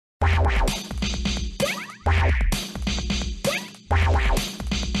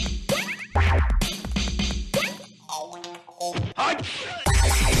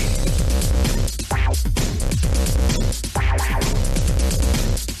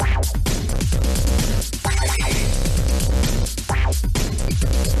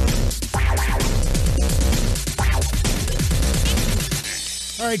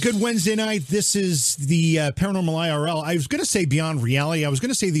right, good Wednesday night. This is the Paranormal IRL. I was going to say Beyond Reality. I was going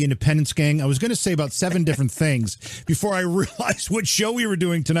to say the Independence Gang. I was going to say about 7 different things before I realized what show we were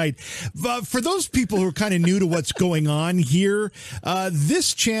doing tonight. For those people who are kind of new to what's going on here,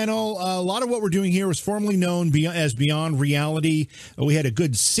 this channel, a lot of what we're doing here was formerly known as Beyond Reality. We had a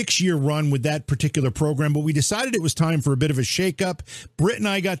good 6-year run with that particular program, but we decided it was time for a bit of a shakeup. Britt and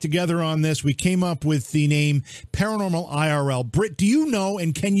I got together on this. We came up with the name Paranormal IRL. Britt, do you know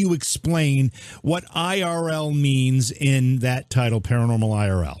and can you explain what IRL means in that title, Paranormal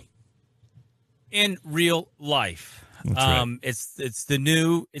IRL? In real life. Right. It's the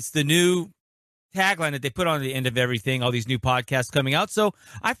new tagline that they put on the end of everything, all these new podcasts coming out. So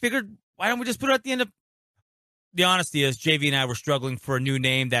I figured, why don't we just put it at the end of... The honesty is, JV and I were struggling for a new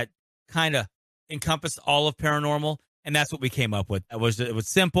name that kind of encompassed all of paranormal, and that's what we came up with. It was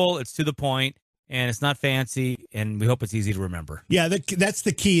simple, it's to the point, and it's not fancy, and we hope it's easy to remember. Yeah, that's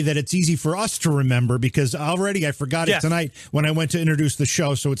the key, that it's easy for us to remember, because already I forgot it tonight when I went to introduce the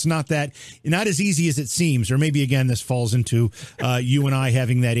show, so it's not as easy as it seems. Or maybe, again, this falls into you and I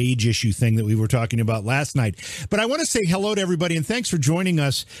having that age issue thing that we were talking about last night. But I want to say hello to everybody, and thanks for joining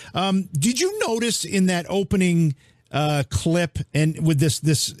us. Did you notice in that opening clip and with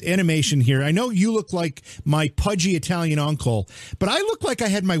this animation here, I know you look like my pudgy Italian uncle, but I look like I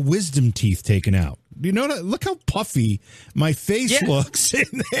had my wisdom teeth taken out. You know, look how puffy my face looks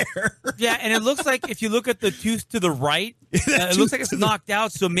in there. Yeah, and it looks like if you look at the tooth to the right, it looks like it's knocked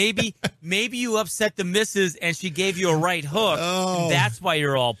out. So maybe you upset the missus and she gave you a right hook. Oh. And that's why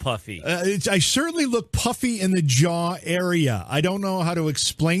you're all puffy. I certainly look puffy in the jaw area. I don't know how to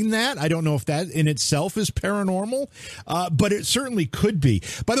explain that. I don't know if that in itself is paranormal, but it certainly could be.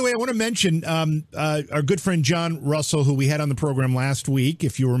 By the way, I want to mention our good friend John Russell, who we had on the program last week,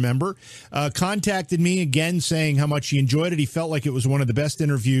 if you remember, contacted me again saying how much he enjoyed it. He felt like it was one of the best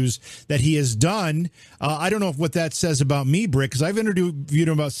interviews that he has done. I don't know what that says about me, Britt, because I've interviewed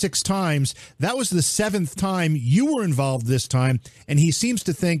him about 6 times. That was the 7th time you were involved this time, and he seems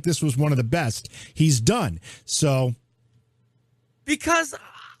to think this was one of the best he's done. So, because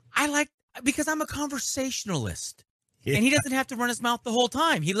I'm a conversationalist, and he doesn't have to run his mouth the whole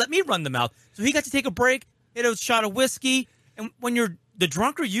time. He let me run the mouth, so he got to take a break, hit a shot of whiskey, and the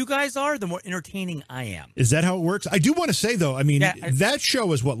drunker you guys are, the more entertaining I am. Is that how it works? I do want to say, though, I mean, that show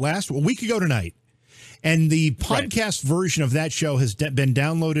was a week ago tonight. And the podcast version of that show has been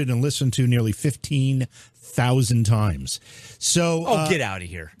downloaded and listened to nearly 15,000 times. So, get out of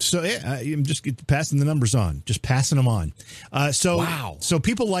here. So I'm just passing the numbers on, just passing them on. Wow. So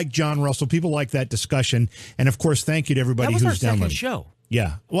people like John Russell, people like that discussion. And, of course, thank you to everybody who's downloaded. That was our second show.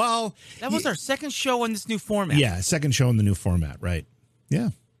 Yeah. Well, that was our second show in this new format. Yeah, second show in the new format, right. Yeah.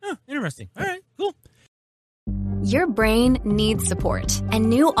 Oh, interesting. All right, cool. Your brain needs support, and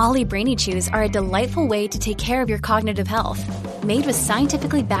new Ollie Brainy Chews are a delightful way to take care of your cognitive health. Made with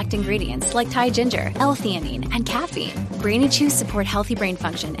scientifically backed ingredients like Thai ginger, L-theanine, and caffeine, Brainy Chews support healthy brain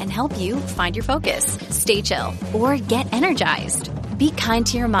function and help you find your focus, stay chill, or get energized. Be kind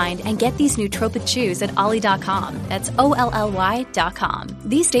to your mind and get these nootropic chews at Ollie.com. That's OLLY.com.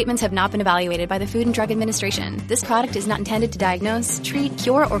 These statements have not been evaluated by the Food and Drug Administration. This product is not intended to diagnose, treat,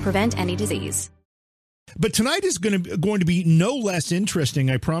 cure, or prevent any disease. But tonight is going to be no less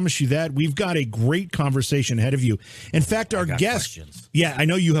interesting. I promise you that. We've got a great conversation ahead of you. In fact, our guest, yeah, I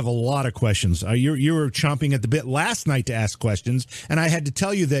know you have a lot of questions. You were chomping at the bit last night to ask questions, and I had to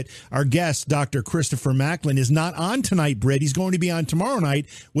tell you that our guest, Dr. Christopher Macklin, is not on tonight, Britt. He's going to be on tomorrow night,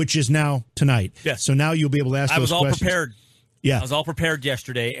 which is now tonight. Yes. So now you'll be able to ask those questions. I was all prepared. Yeah. I was all prepared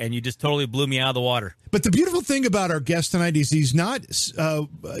yesterday, and you just totally blew me out of the water. But the beautiful thing about our guest tonight is he's not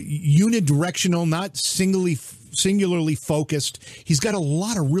unidirectional, not singularly focused. He's got a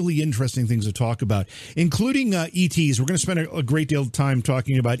lot of really interesting things to talk about, including ETs. We're going to spend a great deal of time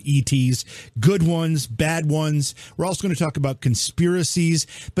talking about ETs, good ones, bad ones. We're also going to talk about conspiracies.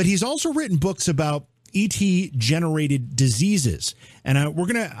 But he's also written books about ET-generated diseases, and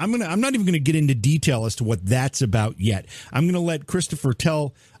I'm not even going to get into detail as to what that's about yet. I'm going to let Christopher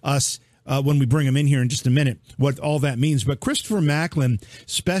tell us when we bring him in here in just a minute what all that means. But Christopher Macklin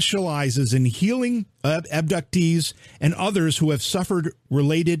specializes in healing abductees and others who have suffered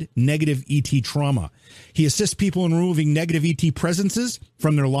related negative ET trauma. He assists people in removing negative ET presences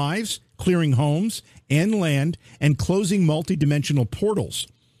from their lives, clearing homes and land, and closing multidimensional portals.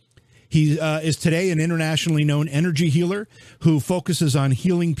 He is today an internationally known energy healer who focuses on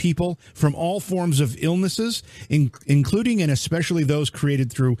healing people from all forms of illnesses, including and especially those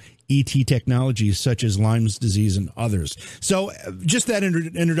created through ET technologies such as Lyme's disease and others. So just that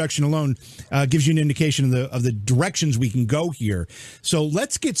introduction alone gives you an indication of the directions we can go here. So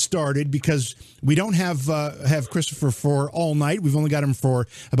let's get started, because we don't have Christopher for all night. We've only got him for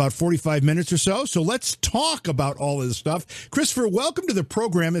about 45 minutes or so. So let's talk about all of this stuff. Christopher, welcome to the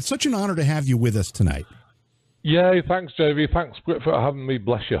program. It's such an honor to have you with us tonight. Yay, thanks, JV. Thanks for having me.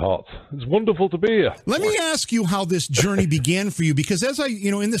 Bless your heart. It's wonderful to be here. Let me ask you how this journey began for you, because as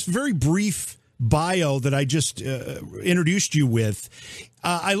in this very brief bio that I just introduced you with,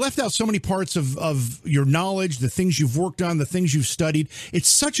 I left out so many parts of your knowledge, the things you've worked on, the things you've studied. It's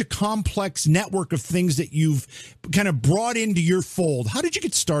such a complex network of things that you've kind of brought into your fold. How did you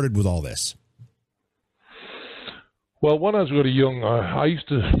get started with all this? Well, when I was really young, I used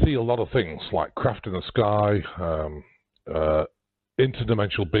to see a lot of things like craft in the sky,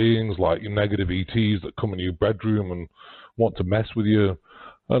 interdimensional beings like negative ETs that come in your bedroom and want to mess with you.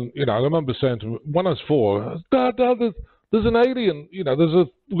 And, I remember saying to him, when I was 4, Dad, there's an alien, there's a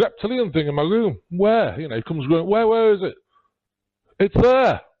reptilian thing in my room. Where? He comes going, where is it? It's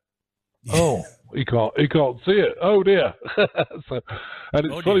there. Oh, he can't see it. Oh, dear. And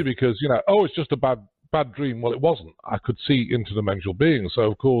it's funny because, it's just a bad dream. Well, it wasn't. I could see interdimensional beings. So,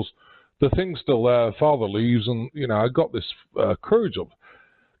 of course, the thing's still there. Father leaves, and, I got this courage of,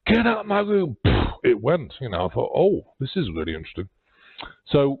 get out of my room. It went. I thought, oh, this is really interesting.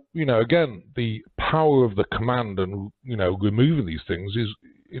 So, again, the power of the command and, removing these things is,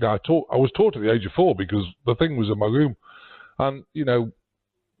 I was taught at the age of 4 because the thing was in my room. And,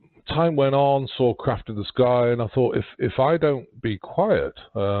 time went on, saw craft in the sky, and I thought, if I don't be quiet,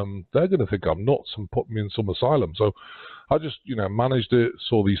 they're going to think I'm nuts and put me in some asylum. So I just, managed it,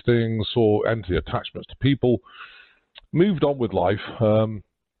 saw these things, saw entity attachments to people, moved on with life,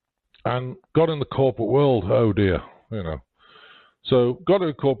 and got in the corporate world. Oh, dear, So got in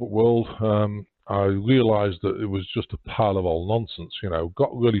the corporate world. I realized that it was just a pile of old nonsense,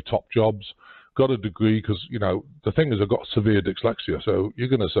 got really top jobs, got a degree because, the thing is I've got severe dyslexia. So you're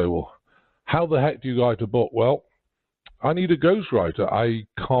going to say, well, how the heck do you write a book? Well, I need a ghostwriter. I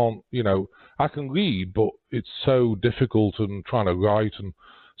can't, I can read, but it's so difficult and trying to write. And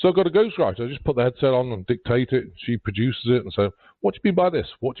so I've got a ghostwriter. I just put the headset on and dictate it. She produces it and say, what do you mean by this?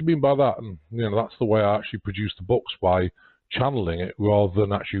 What do you mean by that? And, that's the way I actually produce the books, by channeling it rather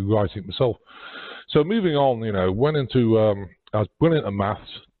than actually writing it myself. So moving on, went into, I was brilliant at maths,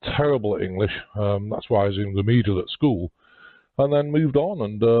 terrible at English. That's why I was in remedial at school, and then moved on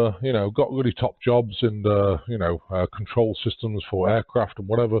and, got really top jobs in, control systems for aircraft and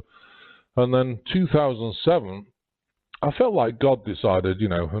whatever. And then 2007, I felt like God decided,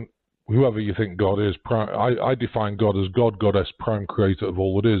 and whoever you think God is, I define God as God, Goddess, prime creator of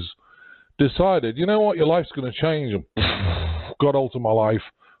all that is, decided, you know what, your life's going to change, and got hold of my life,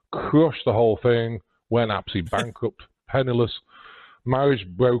 crushed the whole thing, went absolutely bankrupt, penniless. Marriage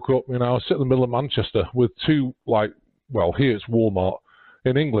broke up. I was sitting in the middle of Manchester with two, here it's Walmart.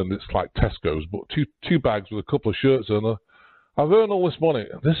 In England, it's like Tesco's, but two bags with a couple of shirts in. I've earned all this money.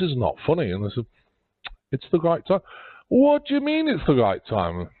 This is not funny. And they said, it's the right time. What do you mean it's the right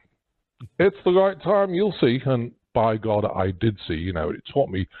time? It's the right time. You'll see. And by God, I did see. It taught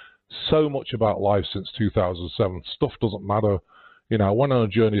me so much about life since 2007. Stuff doesn't matter. I went on a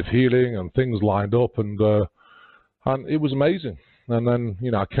journey of healing and things lined up, and it was amazing. And then,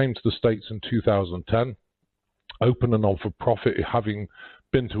 I came to the States in 2010, opened a non-for-profit, having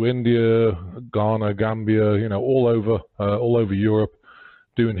been to India, Ghana, Gambia, all over Europe,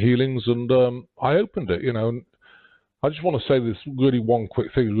 doing healings. And I opened it, and I just want to say this really one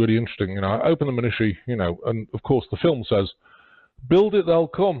quick thing, really interesting. I opened the ministry, and of course the film says, build it, they'll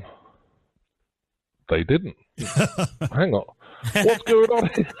come. They didn't. Hang on. What's going on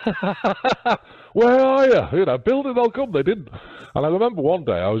here? Where are you? Build it, they'll come. They didn't. And I remember one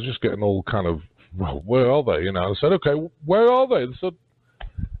day I was just getting all kind of, well, where are they? I said, okay, where are they? They said,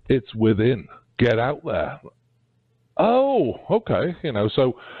 it's within. Get out there. Oh, okay.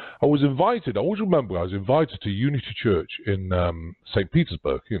 So I was invited. I always remember I was invited to Unity Church in St.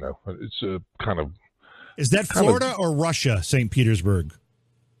 Petersburg. It's a kind of. Is that Florida or Russia, St. Petersburg?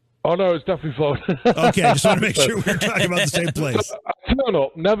 Oh, no, it's definitely Florida. Okay, I just want to make sure we're talking about the same place. So, I turn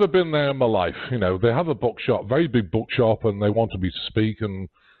up, never been there in my life. They have a bookshop, very big bookshop, and they wanted me to speak. And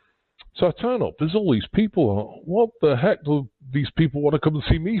so I turn up. There's all these people. What the heck do these people want to come and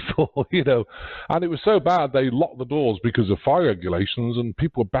see me for? And it was so bad, they locked the doors because of fire regulations, and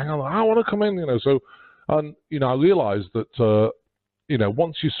people were banging on, I want to come in, So, and, I realized that,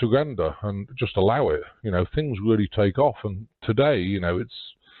 once you surrender and just allow it, things really take off. And today,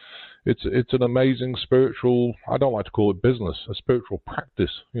 it's an amazing spiritual, I don't like to call it business, a spiritual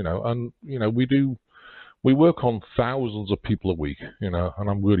practice, and we work on thousands of people a week, and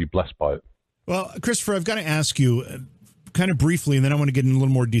I'm really blessed by it. Well, Christopher, I've got to ask you kind of briefly, and then I want to get in a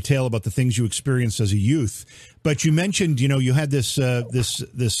little more detail about the things you experienced as a youth. But you mentioned, you had this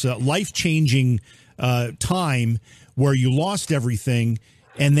life-changing time where you lost everything,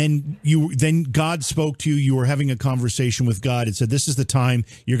 and then God spoke to you. You were having a conversation with God and said, "This is the time.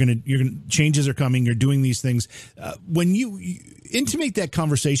 You're gonna changes are coming. You're doing these things." When you intimate that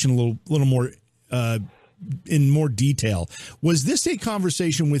conversation a little more in more detail, was this a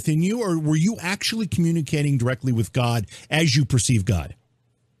conversation within you, or were you actually communicating directly with God as you perceive God?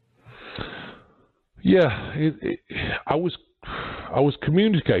 Yeah, I was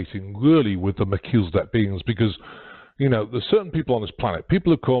communicating really with the Melchizedek beings, because there's certain people on this planet.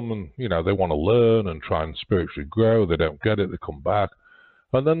 People who come and they want to learn and try and spiritually grow. They don't get it. They come back.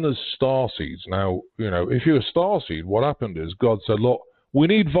 And then there's star seeds. Now, if you're a star seed, what happened is God said, "Look, we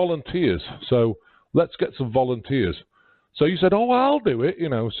need volunteers. So let's get some volunteers." So you said, "Oh, I'll do it,"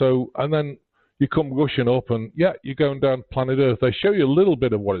 So, and then you come rushing up, and you're going down planet Earth. They show you a little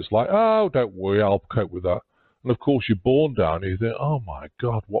bit of what it's like. "Oh, don't worry, I'll cope with that." And of course, you're born down here. You think, "Oh my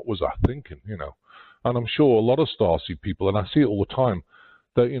God, what was I thinking?" And I'm sure a lot of starseed people, and I see it all the time,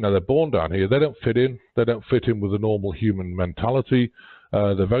 that they're born down here. They don't fit in. They don't fit in with a normal human mentality.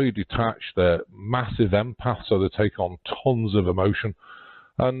 They're very detached. They're massive empaths, so they take on tons of emotion,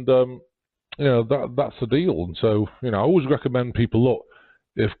 and that's the deal. And so I always recommend people, look,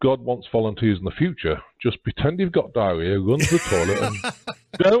 if God wants volunteers in the future, just pretend you've got diarrhea, run to the toilet, and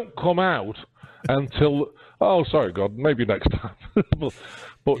don't come out until, "Oh, sorry, God, maybe next time."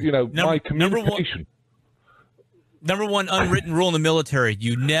 But my communication. Number one unwritten rule in the military: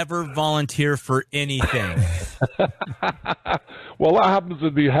 you never volunteer for anything. Well, that happens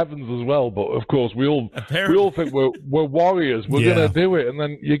in the heavens as well. But of course, we all think we're warriors. We're going to do it, and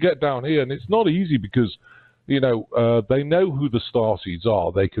then you get down here, and it's not easy because they know who the starseeds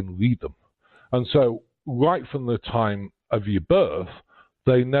are. They can lead them, and so right from the time of your birth,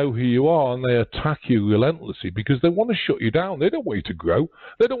 they know who you are, and they attack you relentlessly because they want to shut you down. They don't want you to grow.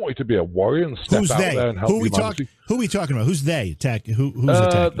 They don't want you to be a warrior and step out there and help humanity. Who are we talking about? Who's they? Who's attacking?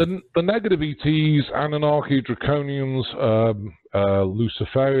 The negative ETs, Anunnaki, Draconians,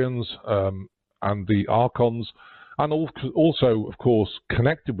 Luciferians, and the Archons. And also, of course,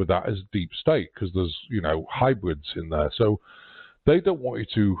 connected with that is Deep State, because there's, hybrids in there. So they don't want you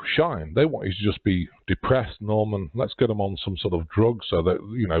to shine. They want you to just be depressed, Norman. Let's get them on some sort of drug so that,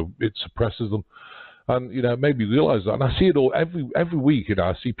 it suppresses them. And, maybe realize that. And I see it all every week.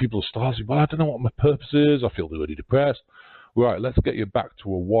 I see people starting, "Well, I don't know what my purpose is. I feel really depressed." Right, let's get you back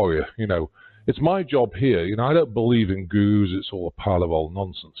to a warrior. It's my job here. I don't believe in gurus. It's all a pile of old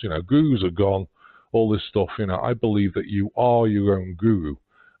nonsense. Gurus are gone, all this stuff. I believe that you are your own guru.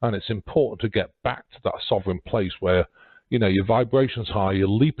 And it's important to get back to that sovereign place where your vibration's high, you're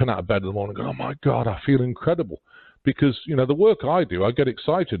leaping out of bed in the morning going, "Oh my God, I feel incredible." Because, the work I do, I get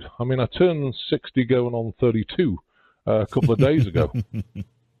excited. I mean, I turned 60 going on 32 a couple of days ago.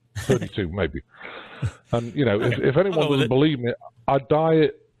 32, maybe. And, if anyone doesn't believe me, I dye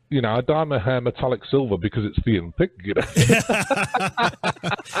it, I dye my hair metallic silver because it's feeling thick,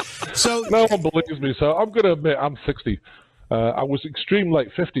 So no one believes me, so I'm going to admit I'm 60. I was extreme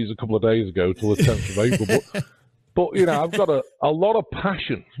late 50s a couple of days ago till the 10th of April, But I've got a lot of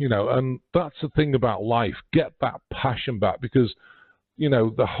passion, and that's the thing about life. Get that passion back, because,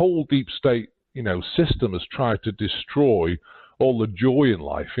 the whole Deep State, system has tried to destroy all the joy in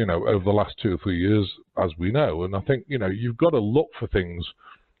life, over the last 2 or 3 years, as we know. And I think, you've got to look for things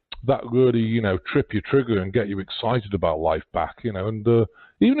that really, trip your trigger and get you excited about life back, and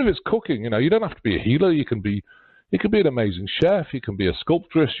even if it's cooking, you don't have to be a healer. You can be an amazing chef. You can be a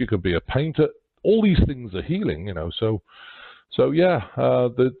sculptress. You can be a painter. All these things are healing, So yeah,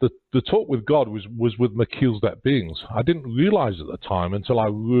 the talk with God was with Melchizedek beings. I didn't realize at the time until I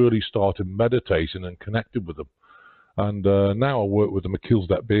really started meditating and connected with them. And now I work with the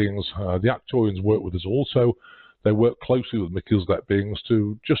Melchizedek beings. The Arcturians work with us also. They work closely with Melchizedek beings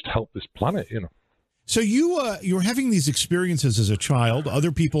to just help this planet, So you were having these experiences as a child.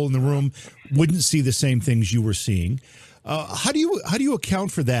 Other people in the room wouldn't see the same things you were seeing. How do you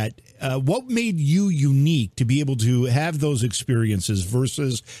account for that? What made you unique to be able to have those experiences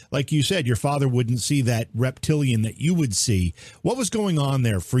versus, like you said, your father wouldn't see that reptilian that you would see? What was going on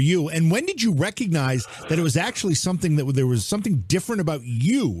there for you? And when did you recognize that it was actually something there was something different about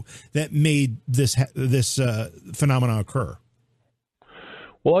you that made this phenomenon occur?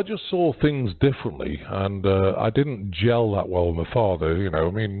 Well, I just saw things differently, and I didn't gel that well with my father. I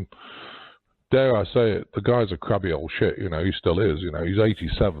mean, dare I say it, the guy's a crabby old shit. He still is. He's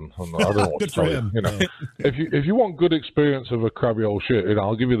 87, and I don't know what to tell you. If you want good experience of a crabby old shit,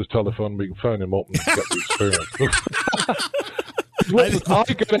 I'll give you the telephone. We can phone him up and get the experience. I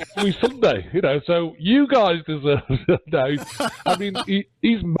get it every Sunday, So you guys deserve it. I mean,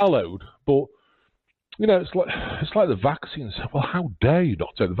 he's mellowed, but it's like the vaccines. Well, how dare you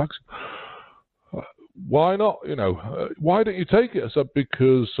not take the vaccine? Why not? Why don't you take it? I said,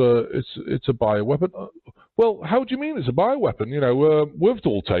 because it's a bioweapon. Well, how do you mean it's a bioweapon? We've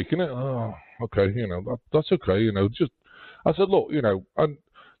all taken it. Oh, okay, that's okay. I said, look, and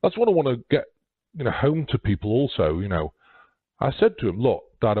that's what I want to get, home to people also. I said to him, look,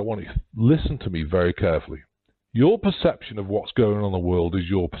 Dad, I want you to listen to me very carefully. Your perception of what's going on in the world is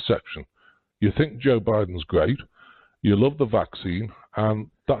your perception. You think Joe Biden's great. You love the vaccine, and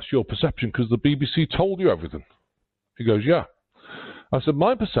that's your perception because the BBC told you everything. He goes, yeah. I said,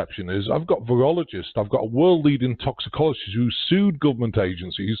 my perception is I've got virologists, I've got a world-leading toxicologist who sued government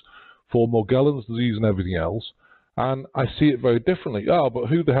agencies for Morgellons disease and everything else, and I see it very differently. Oh, but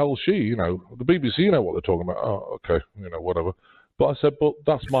who the hell is she? The BBC know what they're talking about. Oh, okay, whatever. But I said, but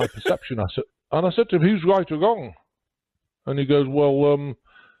that's my perception. I said to him, who's right or wrong? And he goes, well,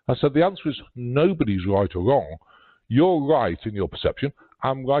 I said, the answer is nobody's right or wrong. You're right in your perception.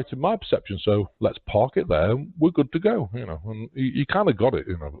 I'm right in my perception. So let's park it there. And we're good to go. And he kind of got it.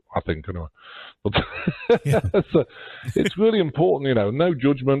 I think anyway. But it's really important. No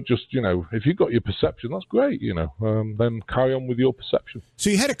judgment. Just if you got your perception, that's great. Then carry on with your perception.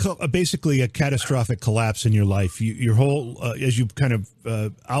 So you had basically a catastrophic collapse in your life. Your whole, as you kind of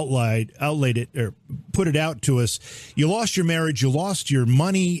outlaid it or put it out to us, you lost your marriage, you lost your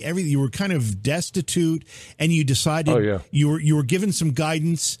money, everything. You were kind of destitute, and you decided you were given some guidance,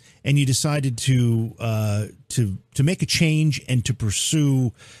 and you decided to make a change and to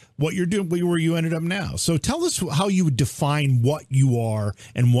pursue what you're doing, where you ended up now. So tell us how you would define what you are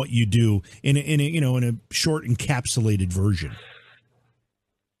and what you do in a short encapsulated version.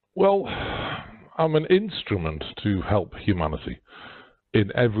 Well, I'm an instrument to help humanity in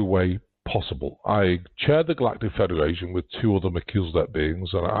every way possible. I chair the Galactic Federation with two other Melchizedek beings,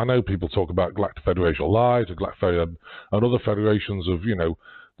 and I know people talk about Galactic Federation Light, Galactic Federation, and other federations of,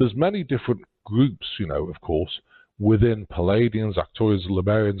 there's many different groups, of course, within Palladians, Arcturians,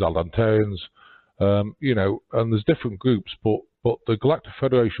 Lemurians, Atlanteans, and there's different groups, but the Galactic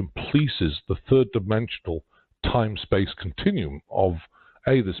Federation polices the third dimensional time-space continuum of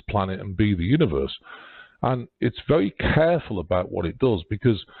A, this planet, and B, the universe. And it's very careful about what it does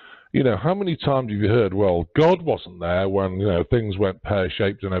because, how many times have you heard, well, God wasn't there when, things went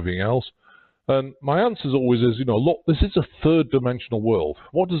pear-shaped and everything else? And my answer always is, look, this is a third dimensional world.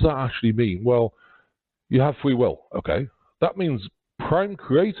 What does that actually mean? Well, you have free will, okay? That means Prime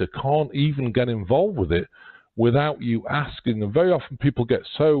Creator can't even get involved with it without you asking. And very often people get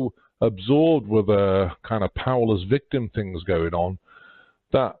so absorbed with a kind of powerless victim things going on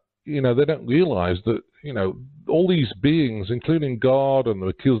that, they don't realize that, all these beings, including God and the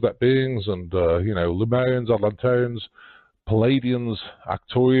Melchizedek beings and, Lemurians, Atlanteans, Palladians,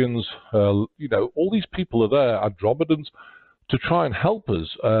 Arcturians, all these people are there, Andromedans, to try and help us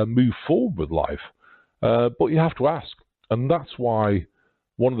move forward with life. But you have to ask. And that's why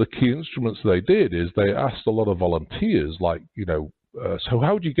one of the key instruments they did is they asked a lot of volunteers, like, so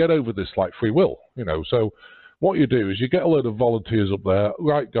how do you get over this, like, free will? So what you do is you get a load of volunteers up there.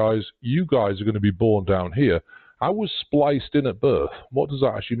 Right, guys, you guys are going to be born down here. I was spliced in at birth. What does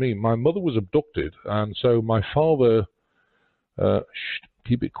that actually mean? My mother was abducted, and so my father,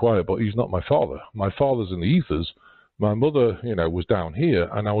 keep it quiet, but he's not my father. My father's in the ethers. My mother, was down here,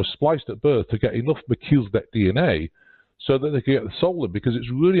 and I was spliced at birth to get enough Melchizedek DNA so that they could get the soul in, because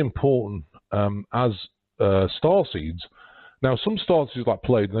it's really important as star seeds. Now, some star seeds like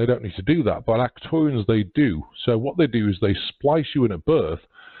Palladian, they don't need to do that, but Arcturians, they do. So what they do is they splice you in at birth,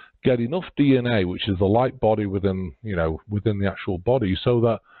 get enough DNA, which is the light body within the actual body, so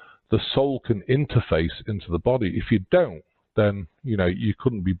that the soul can interface into the body. If you don't, then, you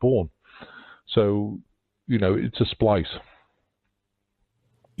couldn't be born. So, it's a splice.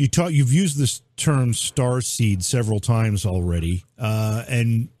 You've used this term star seed several times already,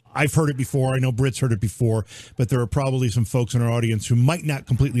 and I've heard it before. I know Britt's heard it before, but there are probably some folks in our audience who might not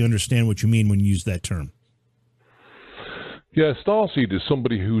completely understand what you mean when you use that term. Yeah, starseed is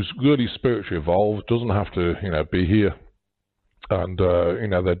somebody who's really spiritually evolved, doesn't have to, be here. And,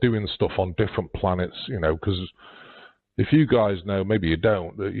 they're doing stuff on different planets, because if you guys know, maybe you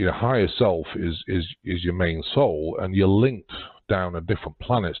don't, that your higher self is your main soul, and you're linked down on different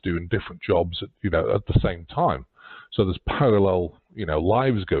planets doing different jobs, at the same time. So there's parallel,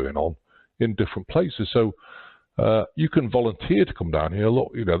 lives going on in different places. So you can volunteer to come down here.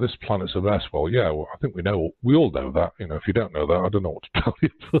 Look, this planet's a mess. Well, yeah, I think we all know that. If you don't know that, I don't know what to tell you.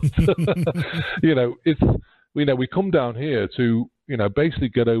 But we come down here to basically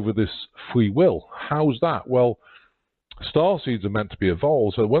get over this free will. How's that? Well, starseeds are meant to be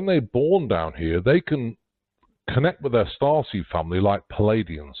evolved, so when they're born down here, they can connect with their starseed family, like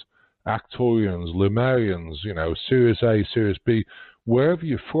Palladians, Arcturians, Lemurians, Sirius A, Sirius B, wherever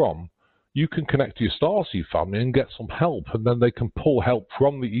you're from. You can connect to your starseed family and get some help, and then they can pull help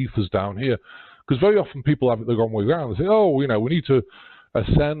from the ethers down here. Because very often people have it the wrong way around. They say, we need to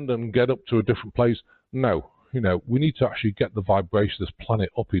ascend and get up to a different place. No, we need to actually get the vibration of this planet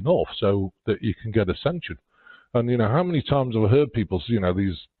up enough so that you can get ascension. And, how many times have I heard people,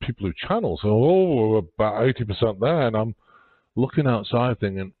 these people who channel, say, we're about 80% there, and I'm looking outside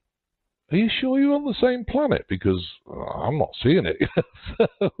thinking, are you sure you're on the same planet? Because I'm not seeing it.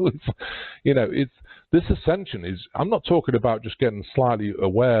 So this ascension is, I'm not talking about just getting slightly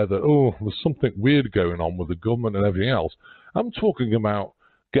aware that, there's something weird going on with the government and everything else. I'm talking about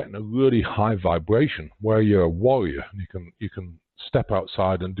getting a really high vibration where you're a warrior and you can step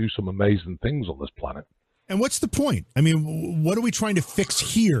outside and do some amazing things on this planet. And what's the point? I mean, what are we trying to fix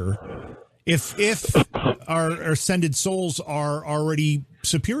here if our ascended souls are already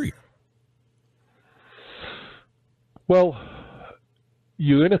superior? Well,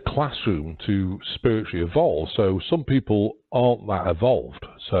 you're in a classroom to spiritually evolve, so some people aren't that evolved.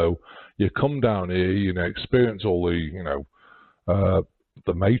 So you come down here, experience all the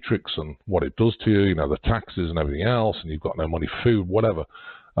matrix and what it does to you, the taxes and everything else, and you've got no money for food, whatever.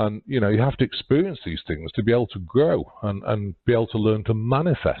 And, you have to experience these things to be able to grow and be able to learn to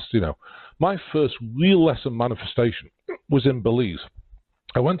manifest, My first real lesson manifestation was in Belize.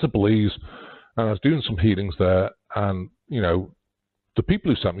 I went to Belize and I was doing some healings there, and, the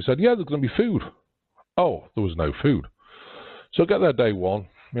people who sent me said, yeah, there's going to be food. Oh, there was no food. So I get there day one.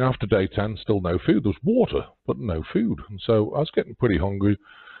 After day 10, still no food. There was water, but no food. And so I was getting pretty hungry.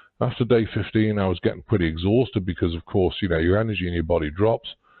 After day 15, I was getting pretty exhausted because, of course, your energy in your body drops.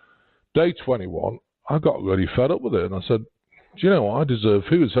 Day 21, I got really fed up with it. And I said, do you know what? I deserve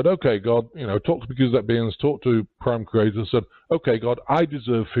food. I said, okay, God, talk to because that beings, talk to Prime Creator. I said, okay, God, I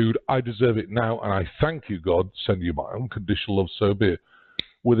deserve food. I deserve it now. And I thank you, God, send you my unconditional love, so be it.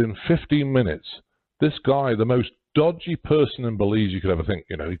 Within 15 minutes, this guy, the most dodgy person in Belize you could ever think,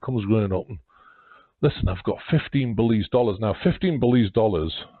 he comes running up and, listen, I've got $15 Belize. Now, $50 Belize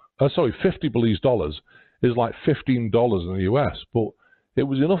dollars is like $15 in the US, but it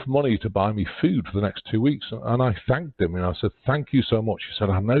was enough money to buy me food for the next 2 weeks. And I thanked him, I said, thank you so much. He said,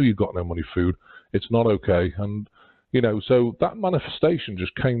 I know you've got no money for food. It's not okay. And, so that manifestation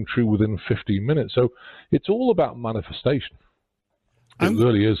just came true within 15 minutes. So it's all about manifestation. It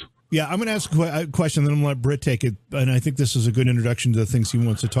really is. Yeah, I'm going to ask a question, then I'm going to let Britt take it. And I think this is a good introduction to the things he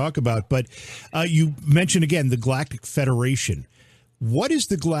wants to talk about. But you mentioned, again, the Galactic Federation. What is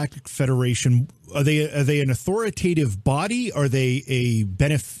the Galactic Federation? Are they an authoritative body? Are they a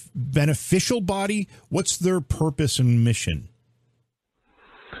beneficial body? What's their purpose and mission?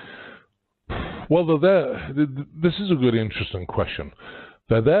 Well, they're there. This is a good, interesting question.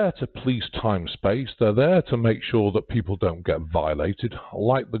 They're there to police time, space. They're there to make sure that people don't get violated,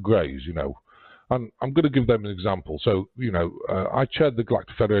 like the Greys, And I'm going to give them an example. So, I chaired the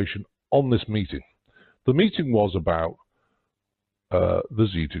Galactic Federation on this meeting. The meeting was about the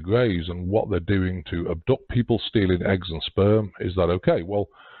Zeta Greys and what they're doing to abduct people, stealing eggs and sperm. Is that okay? Well,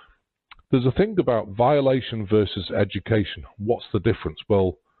 there's a thing about violation versus education. What's the difference?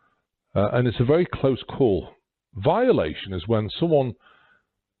 Well, and it's a very close call. Violation is when someone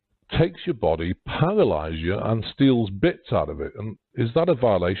takes your body, paralyzes you, and steals bits out of it. And is that a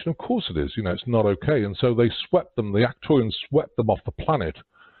violation? Of course it is. It's not okay. And so they swept them, the Arcturians swept them off the planet.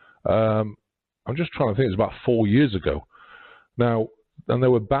 I'm just trying to think, it's about 4 years ago. Now, and they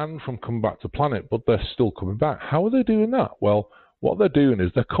were banned from coming back to the planet, but they're still coming back. How are they doing that? Well, what they're doing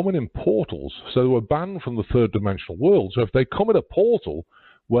is they're coming in portals. So they were banned from the third dimensional world. So if they come in a portal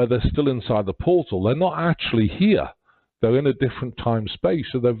where they're still inside the portal, they're not actually here. They're in a different time space.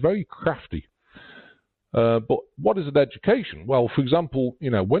 So they're very crafty. But what is an education? Well, for example,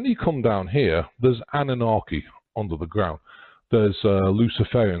 when you come down here, there's Anunnaki under the ground. There's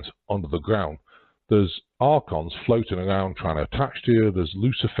Luciferians under the ground. There's Archons floating around trying to attach to you. There's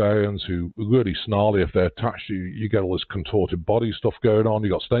Luciferians who are really snarly. If they're attached to you, you get all this contorted body stuff going on.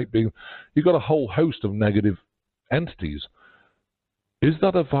 You've got snake beings. You've got a whole host of negative entities. Is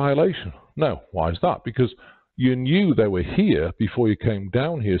that a violation? No. Why is that? Because you knew they were here before you came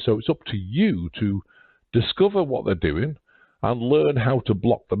down here. So it's up to you to discover what they're doing and learn how to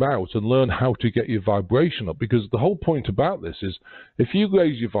block them out and learn how to get your vibration up. Because the whole point about this is if you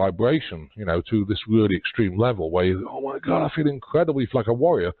raise your vibration, to this really extreme level where you, oh my God, I feel incredibly like a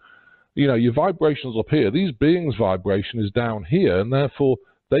warrior, your vibration's up here. These beings' vibration is down here, and therefore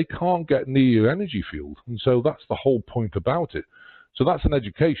they can't get near your energy field. And so that's the whole point about it. So that's an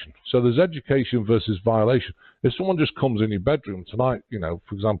education. So there's education versus violation. If someone just comes in your bedroom tonight,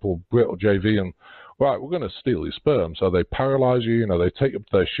 for example, Brit or JV, and right, we're going to steal your sperm. So they paralyze you, they take up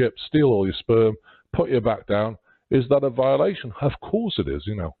their ship, steal all your sperm, put you back down. Is that a violation? Of course it is,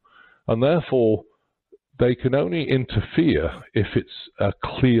 And therefore, they can only interfere if it's a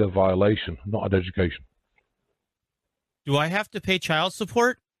clear violation, not an education. Do I have to pay child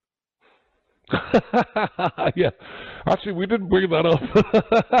support? Yeah, actually, we didn't bring that up.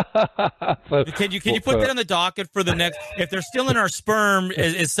 Can you put that on the docket for the next? If they're stealing our sperm,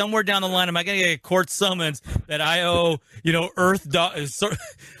 is somewhere down the line, am I going to get a court summons that I owe? Earth.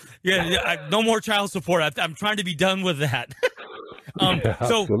 No more child support. I'm trying to be done with that. So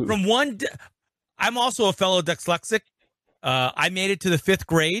absolutely. I'm also a fellow dyslexic. I made it to the 5th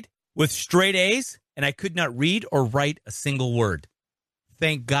grade with straight A's, and I could not read or write a single word.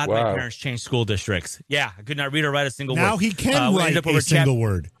 Thank God my parents changed school districts. Yeah, I could not read or write a single word. Now he can write a single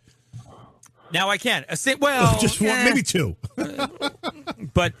word. Now I can. Just one, maybe two.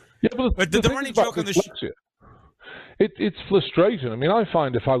 But the running joke on the show. It's frustration. I mean, I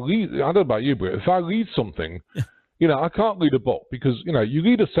find if I read, I don't know about you, Britt, if I read something, I can't read a book because, you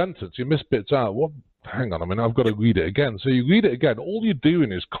read a sentence, you miss bits out. Well, hang on, I've got to read it again. So you read it again. All you're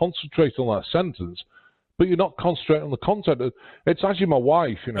doing is concentrate on that sentence, but you're not concentrating on the content. It's actually my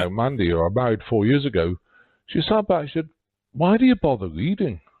wife, Mandy, who I married 4 years ago. She sat back, she said, why do you bother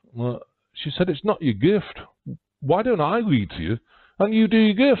reading? Well, she said, it's not your gift. Why don't I read to you and you do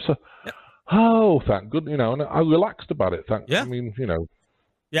your gift? So, oh, thank goodness, and I relaxed about it. Yeah.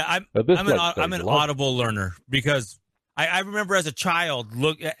 Yeah, I'm an audible learner because I remember as a child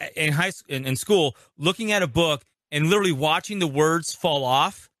in school looking at a book and literally watching the words fall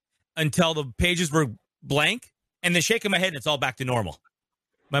off until the pages were blank and then shaking my head and it's all back to normal.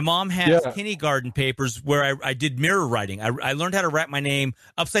 My mom has kindergarten papers where I did mirror writing. I learned how to write my name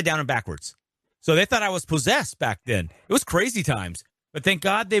upside down and backwards. So they thought I was possessed back then. It was crazy times. But thank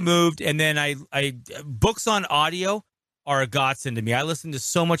God they moved. And then I books on audio are a godsend to me. I listen to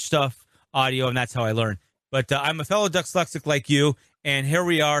so much stuff audio, and that's how I learn. But I'm a fellow dyslexic like you, and here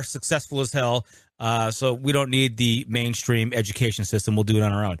we are, successful as hell. So we don't need the mainstream education system. We'll do it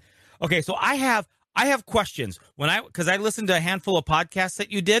on our own. Okay, so I have questions because I listened to a handful of podcasts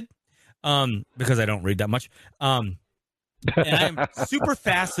that you did because I don't read that much. And I am super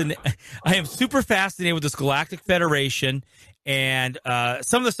fascinated. I am super fascinated with this Galactic Federation and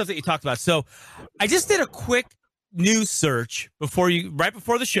some of the stuff that you talked about. So I just did a quick news search right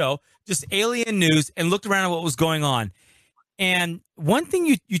before the show, just alien news, and looked around at what was going on. And one thing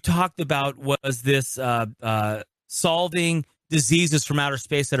you talked about was this solving diseases from outer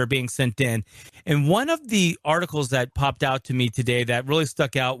space that are being sent in. And one of the articles that popped out to me today that really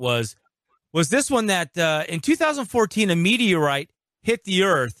stuck out was this one that in 2014, a meteorite hit the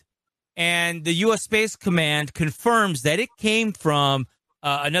Earth, and the U.S. Space Command confirms that it came from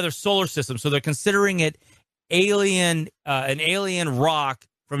another solar system. So they're considering it an alien rock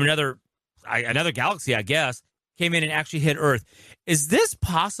from another galaxy, I guess, came in and actually hit Earth. Is this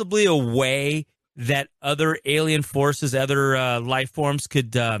possibly a way that other alien forces, other life forms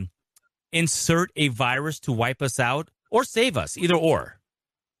could insert a virus to wipe us out or save us, either or?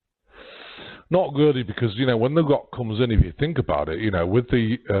 Not really, because, when the rock comes in, if you think about it, with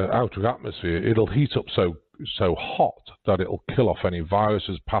the outer atmosphere, it'll heat up so hot that it'll kill off any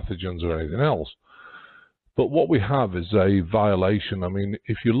viruses, pathogens, or anything else. But what we have is a violation. I mean,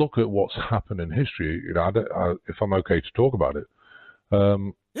 if you look at what's happened in history, if I'm okay to talk about it.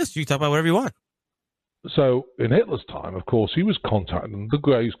 Yes, you can talk about whatever you want. So in Hitler's time, of course, he was contacted, and the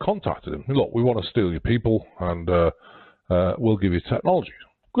Greys contacted him. Look, we want to steal your people, and we'll give you technology.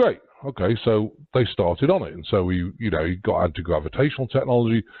 Great. Okay, so they started on it, and so he got anti-gravitational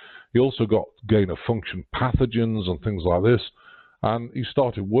technology. He also got gain-of-function pathogens and things like this. And he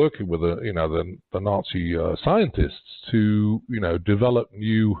started working with the Nazi scientists to develop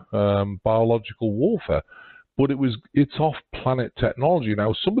new biological warfare, but it's off-planet technology.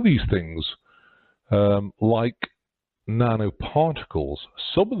 Now, some of these things, like nanoparticles,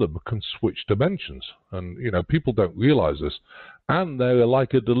 some of them can switch dimensions, and people don't realize this, and they're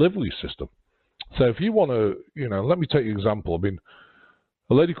like a delivery system. So if you want to, let me take an example. I mean,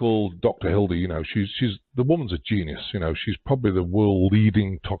 a lady called Dr. Hildy. She's the woman's a genius. She's probably the world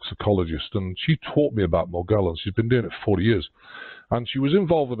leading toxicologist, and she taught me about Morgellons. She's been doing it for 40 years, and she was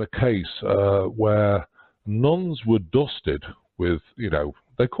involved in a case where nuns were dusted with,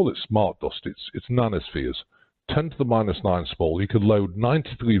 they call it smart dust. It's nanospheres, 10 to the minus 9 small. You could load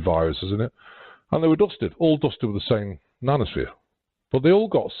 93 viruses in it, and they were all dusted with the same nanosphere. But they all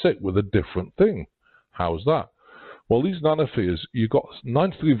got sick with a different thing. How's that? Well, these nanospheres, you got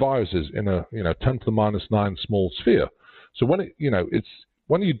 93 viruses in a 10 to the minus 9 small sphere. So when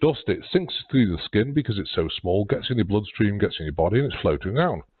when you dust it, it sinks through the skin because it's so small, gets in your bloodstream, gets in your body, and it's floating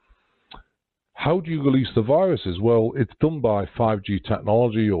around. How do you release the viruses? Well, it's done by 5G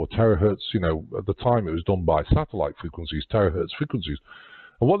technology or terahertz. At the time it was done by satellite frequencies, terahertz frequencies.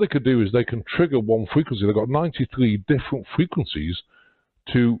 And what they could do is they can trigger one frequency. They've got 93 different frequencies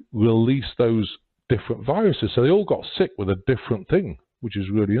to release those different viruses. So they all got sick with a different thing, which is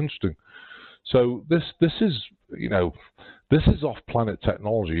really interesting. So this is off-planet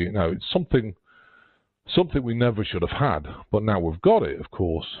technology. It's something we never should have had, but now we've got it. Of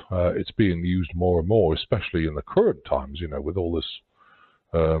course, it's being used more and more, especially in the current times. With all this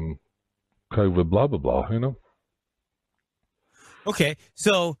COVID, blah blah blah.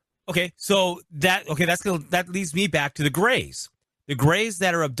 That leads me back to the Greys. The Greys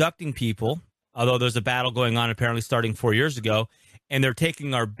that are abducting people, although there's a battle going on apparently starting 4 years ago, and they're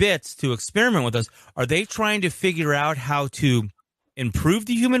taking our bits to experiment with us. Are they trying to figure out how to improve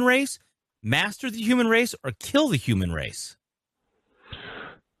the human race, master the human race, or kill the human race?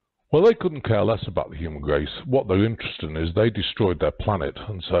 Well, they couldn't care less about the human race. What they're interested in is they destroyed their planet,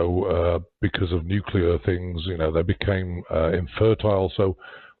 and so because of nuclear things, they became infertile. So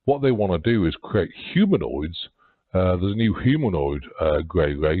what they want to do is create humanoids. There's a new humanoid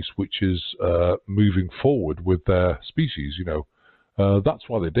grey race which is moving forward with their species. That's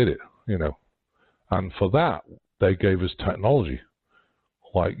why they did it. And for that they gave us technology.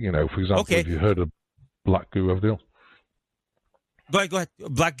 Like, for example, have you heard of black goo, Avdil? Go ahead.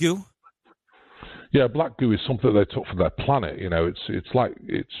 Black goo? Yeah, black goo is something they took from their planet.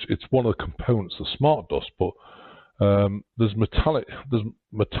 It's one of the components of smart dust, but there's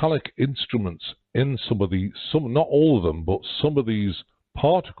metallic instruments in some, not all of them, but some of these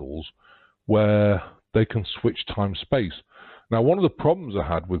particles where they can switch time-space. Now, one of the problems I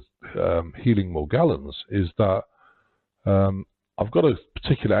had with healing Morgellons is that I've got a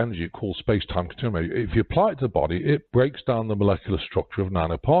particular energy called space-time continuum. If you apply it to the body, it breaks down the molecular structure of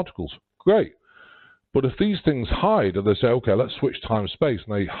nanoparticles. Great. But if these things hide, and they say, okay, let's switch time-space,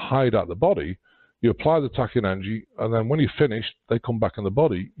 and they hide out the body, you apply the attacking energy, and then when you're finished, they come back in the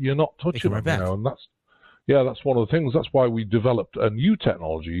body. You're not touching them, and that's one of the things. That's why we developed a new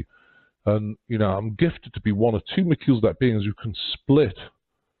technology, and I'm gifted to be one of two Melchizedek beings who can split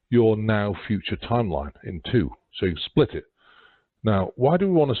your now-future timeline in two. So you split it. Now, why do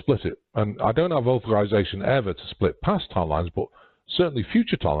we want to split it? And I don't have authorization ever to split past timelines, but certainly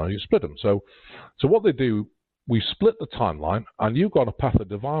future timelines, you split them. So what they do, we split the timeline, and you've got a path of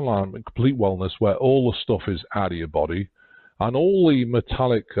divine alignment and complete wellness where all the stuff is out of your body, and all the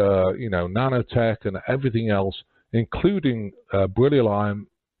metallic, nanotech and everything else, including beryllium,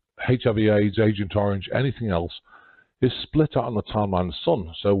 HIV/AIDS, Agent Orange, anything else, is split out on the timeline of the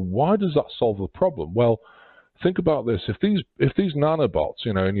sun. So why does that solve the problem? Well, think about this. If these nanobots,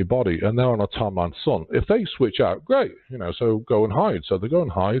 in your body, and they're on a timeline sun, if they switch out, great, so go and hide. So they go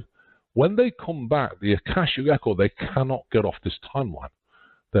and hide. When they come back, the Akashic record, they cannot get off this timeline.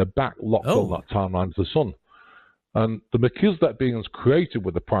 They're back locked on that timeline to the sun. And the Melchizedek beings created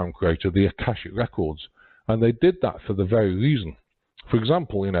with the Prime Creator the Akashic records, and they did that for the very reason. For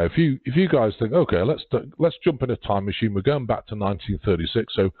example, if you guys think, okay, let's jump in a time machine. We're going back to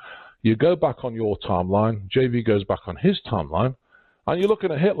 1936. So you go back on your timeline. JV goes back on his timeline, and you're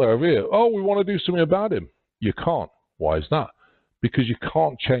looking at Hitler over here. Oh, we want to do something about him. You can't. Why is that? Because you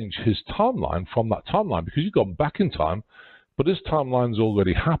can't change his timeline from that timeline because you've gone back in time, but his timeline's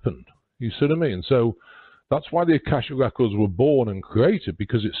already happened. You see what I mean? So that's why the Akashic Records were born and created,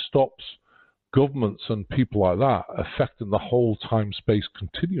 because it stops governments and people like that affecting the whole time-space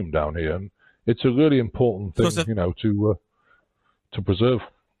continuum down here. And it's a really important thing, to preserve.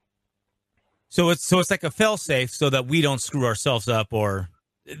 So it's like a fail-safe so that we don't screw ourselves up or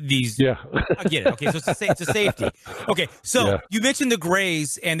these. Yeah. I get it. Okay, so it's a safety. Okay, so you mentioned the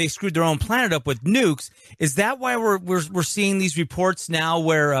Greys and they screwed their own planet up with nukes. Is that why we're seeing these reports now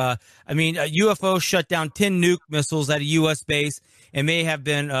where a UFO shut down 10 nuke missiles at a U.S. base and may have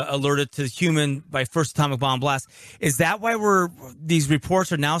been alerted to human by first atomic bomb blast? Is that why these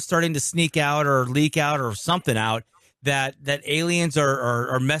reports are now starting to sneak out or leak out or something out that aliens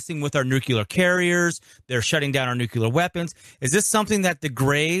are messing with our nuclear carriers. They're shutting down our nuclear weapons. Is this something that the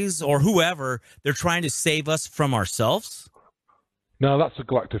Greys or whoever, they're trying to save us from ourselves? No, that's a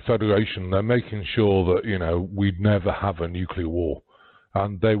Galactic Federation. They're making sure that, we'd never have a nuclear war.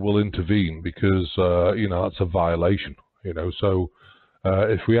 And they will intervene because, that's a violation, So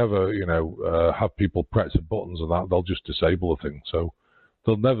if we ever, have people pressing buttons and that, they'll just disable the thing. So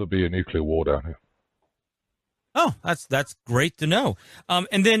there'll never be a nuclear war down here. Oh, that's great to know.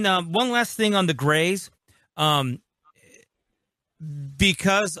 And then one last thing on the Greys.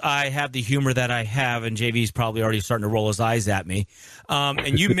 Because I have the humor that I have, and JV's probably already starting to roll his eyes at me.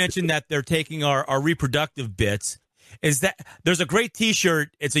 And you mentioned that they're taking our reproductive bits. Is that there's a great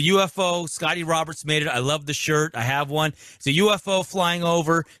T-shirt? It's a UFO. Scotty Roberts made it. I love the shirt. I have one. It's a UFO flying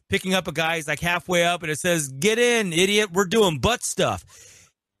over, picking up a guy. He's like halfway up, and it says, "Get in, idiot. We're doing butt stuff."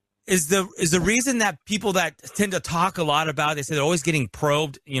 Is the reason that people that tend to talk a lot about, they say they're always getting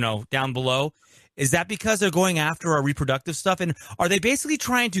probed, down below, is that because they're going after our reproductive stuff? And are they basically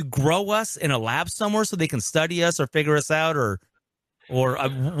trying to grow us in a lab somewhere so they can study us or figure us out, or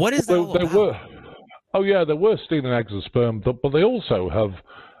what is that all about? They were stealing eggs and sperm, but they also have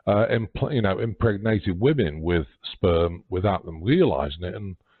impregnated women with sperm without them realizing it,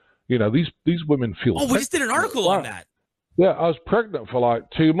 and these women feel. Oh, we just did an article on that. Yeah, I was pregnant for like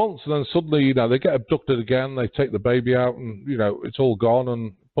 2 months, and then suddenly, they get abducted again. They take the baby out, and it's all gone.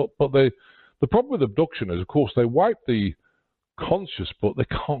 And but the problem with abduction is, of course, they wipe the conscious, but they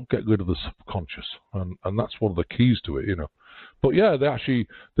can't get rid of the subconscious, and that's one of the keys to it, But yeah,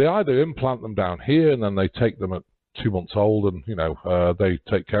 they either implant them down here, and then they take them at 2 months old, and they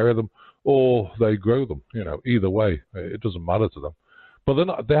take care of them, or they grow them. Either way, it doesn't matter to them.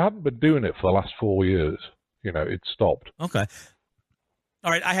 But they haven't been doing it for the last 4 years. It stopped. Okay. All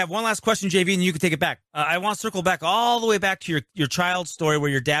right. I have one last question, JV, and you can take it back. I want to circle back all the way back to your child story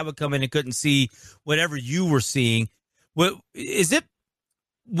where your dad would come in and couldn't see whatever you were seeing. Is it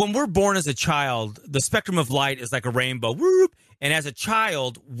when we're born as a child, the spectrum of light is like a rainbow, whoop, and as a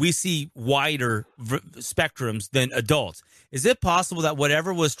child, we see wider spectrums than adults. Is it possible that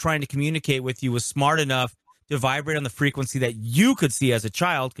whatever was trying to communicate with you was smart enough to vibrate on the frequency that you could see as a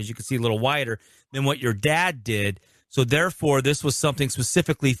child, because you could see a little wider than what your dad did? So therefore, this was something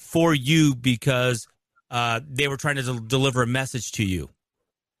specifically for you because they were trying to deliver a message to you.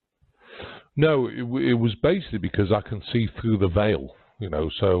 No, it was basically because I can see through the veil,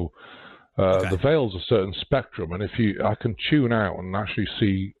 So Okay. the veil's a certain spectrum, and I can tune out and actually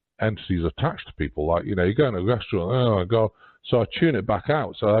see entities attached to people. Like you go in a restaurant, oh my God. So I tune it back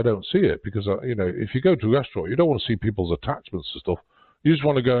out so I don't see it, because if you go to a restaurant, you don't want to see people's attachments to stuff. You just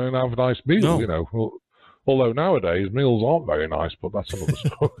want to go and have a nice meal, No. Although nowadays meals aren't very nice, but that's another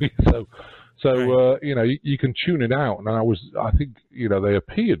story. So Right. you can tune it out. And I think they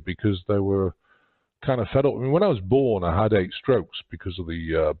appeared because they were kind of fed up. I mean, when I was born, I had 8 strokes because of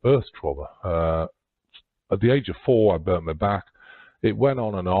the birth trauma. At the age of 4, I burnt my back. It went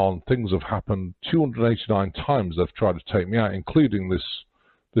on and on. Things have happened 289 times. They've tried to take me out, including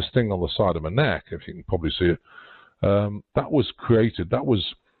this thing on the side of my neck, if you can probably see it. That was created.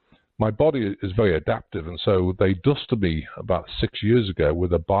 My body is very adaptive, and so they dusted me about 6 years ago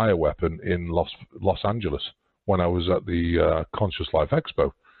with a bioweapon in Los Angeles when I was at the Conscious Life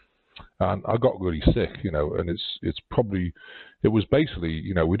Expo, and I got really sick, and it was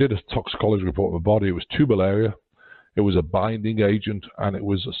basically, we did a toxicology report of my body. It was tuberculosis, it was a binding agent, and it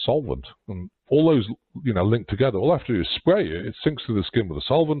was a solvent, and all those, linked together. All I have to do is spray it. It sinks through the skin with a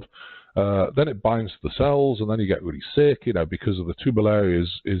solvent. Then it binds to the cells, and then you get really sick, because of the tuberculosis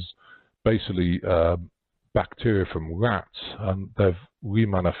is basically bacteria from rats, and they've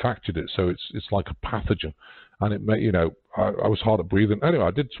remanufactured it, so it's like a pathogen, and it may, I was hard at breathing. Anyway,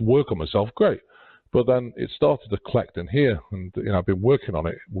 I did some work on myself, great, but then it started to collect in here, and I've been working on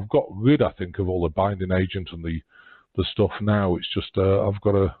it. We've got rid, I think, of all the binding agent and the stuff now. It's just I've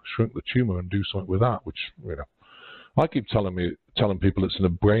got to shrink the tumor and do something with that, which I keep telling people it's a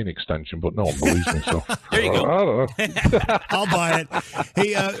brain extension, but no one believes me. So There you go. I don't know. I'll buy it.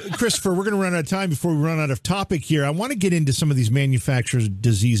 Hey, Christopher, we're going to run out of time before we run out of topic here. I want to get into some of these manufactured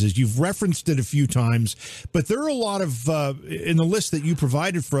diseases. You've referenced it a few times, but there are a lot of, in the list that you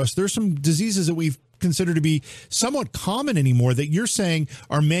provided for us, there's some diseases that we've considered to be somewhat common anymore that you're saying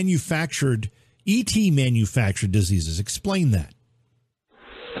are manufactured, ET manufactured diseases. Explain that.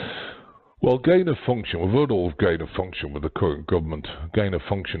 Well, gain of function, we've heard all of gain of function with the current government. Gain of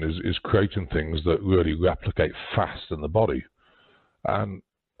function is creating things that really replicate fast in the body. And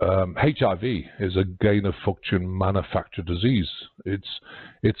HIV is a gain-of-function manufactured disease.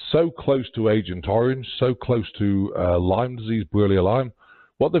 It's so close to Agent Orange, so close to Lyme disease, Borrelia Lyme.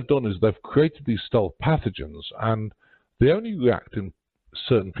 What they've done is they've created these stealth pathogens, and they only react in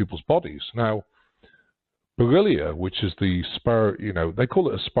certain people's bodies. Now, Borrelia, which is the they call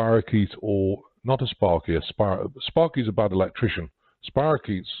it a spirochete, or not a sparky. Sparky's a bad electrician.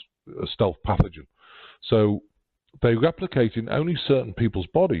 Spirochete's a stealth pathogen. So they replicate in only certain people's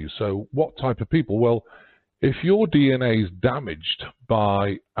bodies. So what type of people? Well, if your DNA is damaged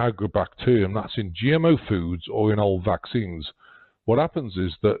by agrobacterium, that's in GMO foods or in old vaccines, what happens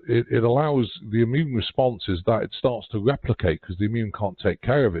is that it allows the immune response is that it starts to replicate because the immune can't take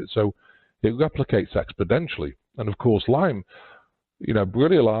care of it. So it replicates exponentially. And of course, Lyme,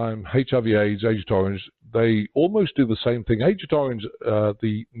 Borrelia Lyme, HIV/AIDS, Agent Orange, they almost do the same thing. Agent Orange,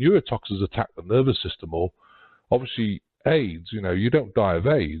 the neurotoxins attack the nervous system, or obviously AIDS, you don't die of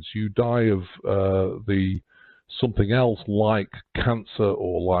AIDS, you die of something else like cancer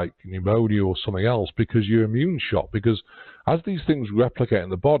or like pneumonia or something else because you're immune shot. Because as these things replicate in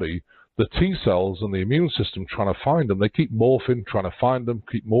the body, the T cells and the immune system trying to find them, they keep morphing, trying to find them,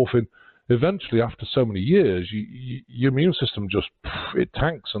 keep morphing. Eventually, after so many years, your immune system just, it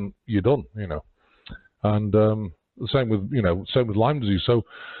tanks and you're done, And the same with Lyme disease. So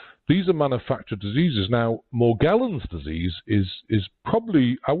these are manufactured diseases. Now, Morgellons disease is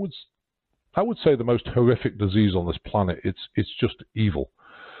probably, I would say, the most horrific disease on this planet. It's just evil.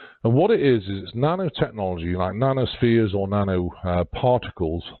 And what it is it's nanotechnology, like nanospheres or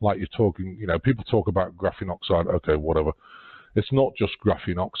nanoparticles, like you're talking, people talk about graphene oxide, okay, whatever. It's not just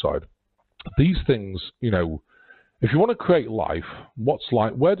graphene oxide. These things, if you want to create life,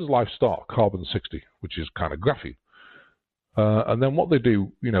 where does life start? Carbon-60, which is kind of graphene. And then what they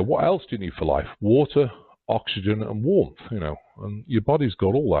do, what else do you need for life? Water, oxygen, and warmth, and your body's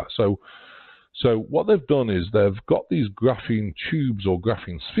got all that. So what they've done is they've got these graphene tubes or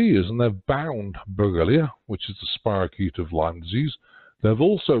graphene spheres, and they've bound Borrelia, which is the spirochete of Lyme disease. They've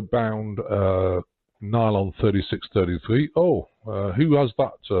also bound nylon 3633. Who has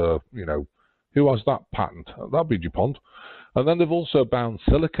that? Who has that patent? That'd be DuPont. And then they've also bound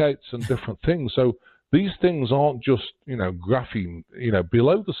silicates and different things. So these things aren't just graphene,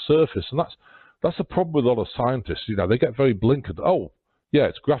 below the surface, and that's a problem with a lot of scientists. They get very blinkered. Oh, yeah,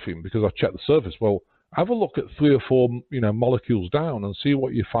 it's graphene because I've checked the surface. Well, have a look at 3 or 4 molecules down and see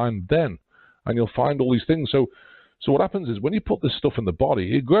what you find then, and you'll find all these things. So what happens is when you put this stuff in the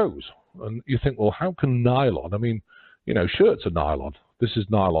body, it grows, and you think, well, how can nylon? I mean, shirts are nylon. This is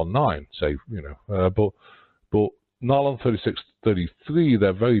nylon 9, say, but nylon 3633,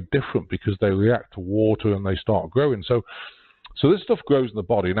 they're very different because they react to water and they start growing. So this stuff grows in the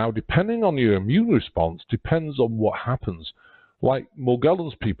body. Now, depending on your immune response, depends on what happens. Like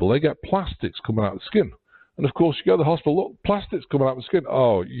Morgellons people, they get plastics coming out of the skin. And of course, you go to the hospital, look, plastics coming out of the skin.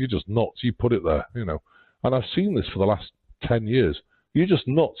 Oh, you're just nuts. You put it there, And I've seen this for the last 10 years. You're just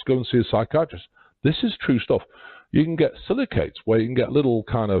nuts. Go and see a psychiatrist. This is true stuff. You can get silicates where you can get little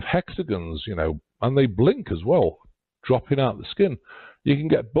kind of hexagons, and they blink as well, dropping out the skin. You can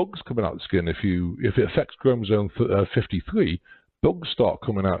get bugs coming out of the skin if it affects chromosome 53. Bugs start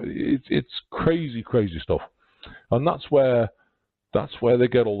coming out. It's crazy, crazy stuff, and that's where they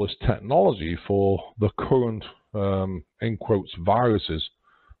get all this technology for the current, in quotes, viruses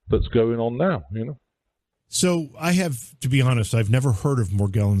that's going on now. So I have, to be honest, I've never heard of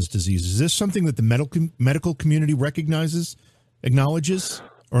Morgellons disease. Is this something that the medical community acknowledges,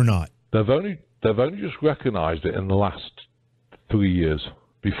 or not? They've only just recognized it in the last 3 years.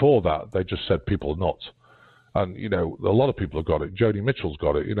 Before that, they just said people are nuts. And, a lot of people have got it. Joni Mitchell's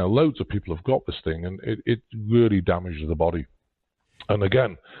got it. Loads of people have got this thing, and it really damages the body. And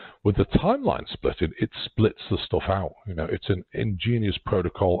again, with the timeline split, it splits the stuff out. It's an ingenious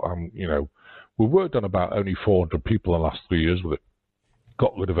protocol. We worked on about only 400 people in the last 3 years with it.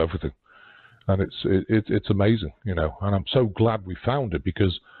 Got rid of everything, and it's amazing, And I'm so glad we found it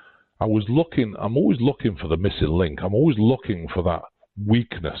because I'm always looking for the missing link. I'm always looking for that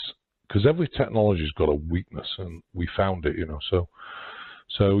weakness because every technology's got a weakness, and we found it,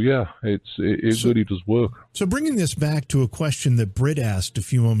 So yeah, it really does work. So bringing this back to a question that Britt asked a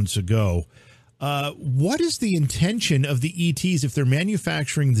few moments ago. What is the intention of the ETs if they're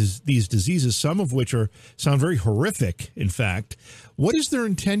manufacturing these diseases, some of which sound very horrific, in fact? What is their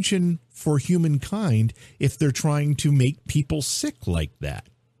intention for humankind if they're trying to make people sick like that?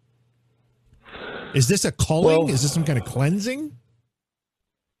 Is this a culling? Is this some kind of cleansing?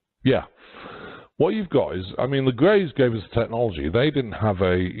 Yeah. what you've got is, I mean, the Greys gave us the technology. They didn't have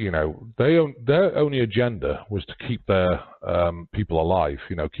their only agenda was to keep their people alive,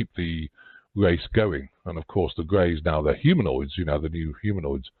 keep the race going. And of course, the Greys now, they're humanoids, the new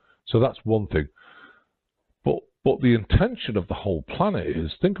humanoids. So that's one thing. But the intention of the whole planet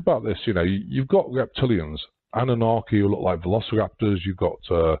is, think about this, you've got reptilians, Anunnaki who look like velociraptors, you've got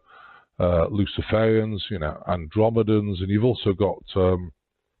Luciferians, Andromedans, and you've also got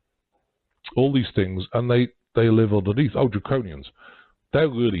all these things, and they live underneath. Oh, Draconians. They're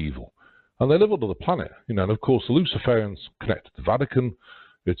really evil. And they live under the planet, and of course the Luciferians connected to the Vatican.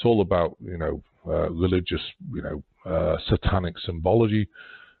 It's all about, religious, satanic symbology.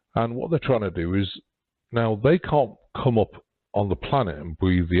 And what they're trying to do is, now they can't come up on the planet and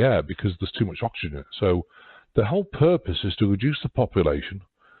breathe the air because there's too much oxygen in it. So the whole purpose is to reduce the population.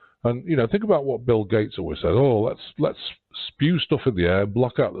 And, think about what Bill Gates always said, let's spew stuff in the air,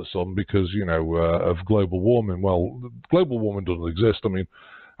 block out the sun because, of global warming. Well, global warming doesn't exist. I mean,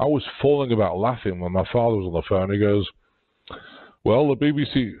 I was falling about laughing when my father was on the phone. He goes, well, the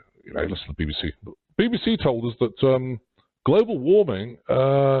BBC, listen to the BBC. BBC told us that global warming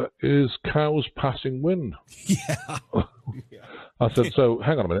is cows passing wind. Yeah. I said, so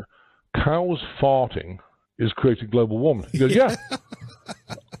hang on a minute. Cows farting is creating global warming. He goes, yeah.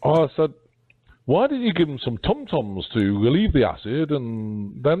 I said, why didn't you give them some tum-tums to relieve the acid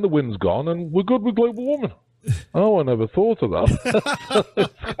and then the wind's gone and we're good with global warming? Oh, I never thought of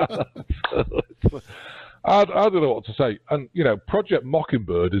that. I don't know what to say. And, Project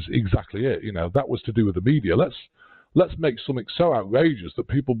Mockingbird is exactly it. That was to do with the media. Let's make something so outrageous that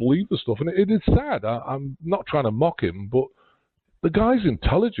people believe the stuff. And it is sad. I'm not trying to mock him, but the guy's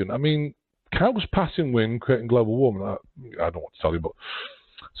intelligent. I mean, cows passing wind, creating global warming. I don't know what to tell you, but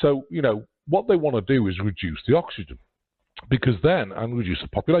so, what they want to do is reduce the oxygen and reduce the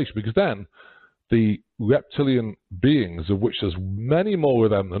population, because then the reptilian beings, of which there's many more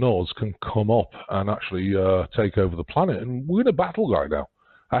of them than us, can come up and actually take over the planet. And we're in a battle right now,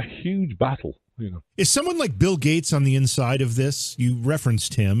 a huge battle. Is someone like Bill Gates on the inside of this? You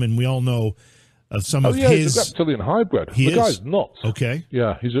referenced him, and we all know of some of his... he's a reptilian hybrid. The guy's nuts. Okay.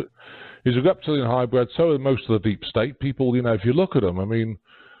 Yeah, he's a reptilian hybrid. So are most of the deep state people. If you look at them, I mean,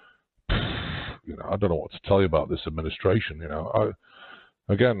 I don't know what to tell you about this administration.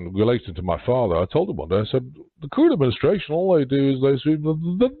 Again, relating to my father, I told him one day, I said, the current administration, all they do is they say, he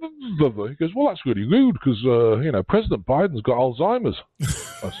goes, well, that's really rude because, President Biden's got Alzheimer's.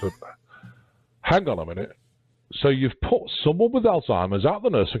 I said, hang on a minute. So you've put someone with Alzheimer's at the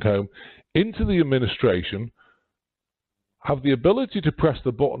nursing home into the administration, have the ability to press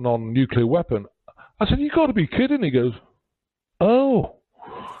the button on nuclear weapon. I said, you got to be kidding. He goes, oh.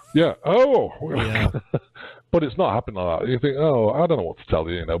 Yeah, oh. Yeah. But it's not happening like that. You think, I don't know what to tell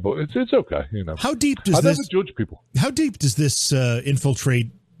you, but it's okay, How deep does I never judge people. How deep does this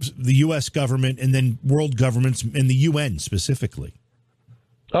infiltrate the U.S. government and then world governments and the UN specifically?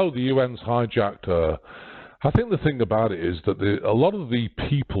 Oh, the UN's hijacked. I think the thing about it is that a lot of the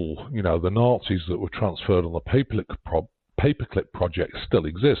people, the Nazis that were transferred on the paperclip project still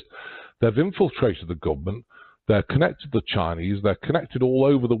exist. They've infiltrated the government. They're connected to the Chinese. They're connected all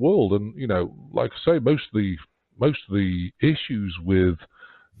over the world. And, like I say, most of the issues with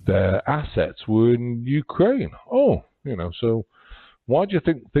their assets were in Ukraine. So why do you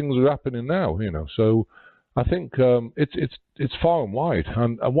think things are happening now? So I think it's far and wide.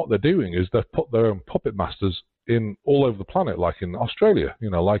 And what they're doing is they've put their own puppet masters in all over the planet, like in Australia,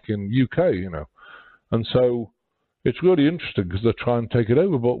 like in UK, And so it's really interesting because they're trying to take it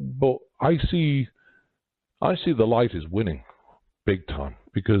over. But I see the light is winning big time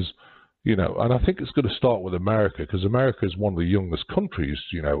because, and I think it's going to start with America because America is one of the youngest countries,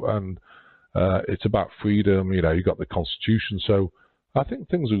 and it's about freedom, you've got the Constitution. So I think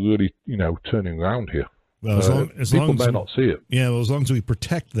things are really, turning around here. Well, as people long as may not see it. Yeah, well, as long as we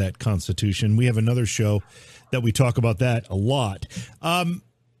protect that Constitution, we have another show that we talk about that a lot.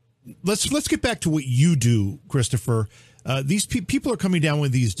 Let's get back to what you do, Christopher. These people are coming down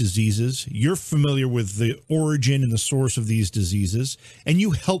with these diseases. You're familiar with the origin and the source of these diseases, and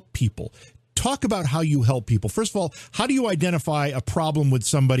you help people. Talk about how you help people. First of all, how do you identify a problem with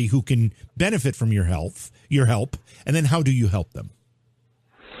somebody who can benefit from your help, and then how do you help them?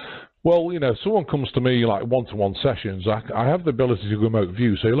 Well, someone comes to me like one-to-one sessions. I have the ability to remote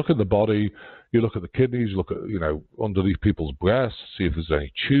view. So you look at the body, you look at the kidneys, you look at, underneath people's breasts, see if there's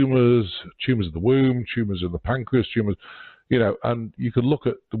any tumors of the womb, tumors in the pancreas, tumors, and you can look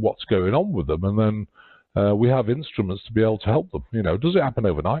at what's going on with them. And then we have instruments to be able to help them. Does it happen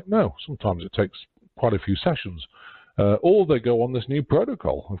overnight? No. Sometimes it takes quite a few sessions. Or they go on this new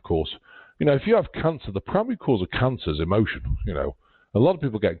protocol, of course. if you have cancer, the primary cause of cancer is emotion. A lot of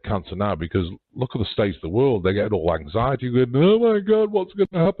people get cancer now because look at the state of the world. They get all anxiety, going, oh my God, what's going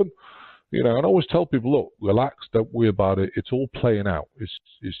to happen? And I always tell people, look, relax, don't worry about it. It's all playing out. It's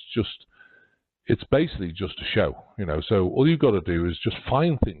basically just a show, So all you've got to do is just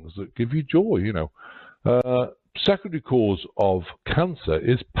find things that give you joy, Secondary cause of cancer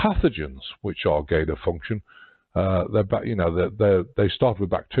is pathogens, which are gain of function. They start with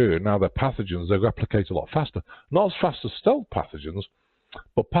bacteria. Now they're pathogens. They replicate a lot faster. Not as fast as stealth pathogens,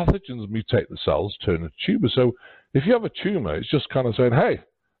 but pathogens mutate the cells, turn into tumors. So if you have a tumor, it's just kind of saying, hey,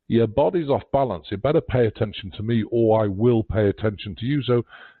 your body's off balance. You better pay attention to me or I will pay attention to you. So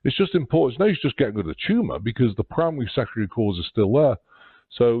it's just important. It's no use just getting rid of the tumor because the primary secondary cause is still there.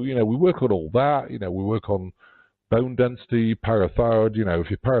 So, we work on all that. We work on bone density, parathyroid. If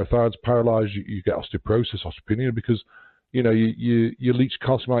your parathyroid's paralyzed, you get osteoporosis, osteopenia because, you leach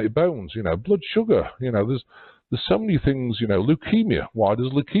calcium out your bones. Blood sugar. There's so many things. Leukemia. Why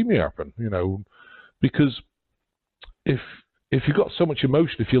does leukemia happen? Because if you've got so much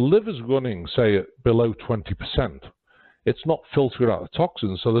emotion, if your liver's running, say, at below 20%, it's not filtering out the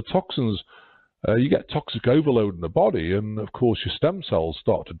toxins. So the toxins, you get toxic overload in the body, and of course your stem cells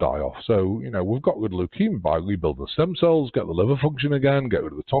start to die off. So, we've got rid of leukemia by rebuilding the stem cells, get the liver function again, get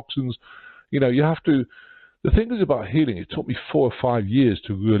rid of the toxins. You have to. The thing is about healing, it took me 4 or 5 years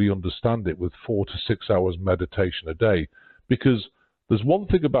to really understand it with 4 to 6 hours meditation a day. Because there's one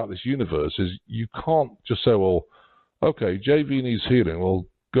thing about this universe is you can't just say, well, okay, JV needs healing, well,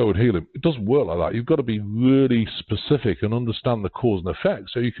 go and heal him. It doesn't work like that. You've got to be really specific and understand the cause and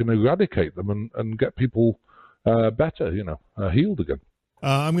effect so you can eradicate them and get people better, healed again.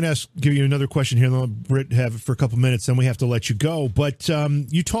 I'm going to give you another question here, and I'll let Britt have it for a couple minutes, then we have to let you go. But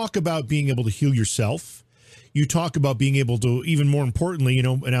you talk about being able to heal yourself. You talk about being able to, even more importantly,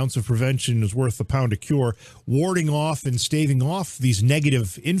 an ounce of prevention is worth a pound of cure, warding off and staving off these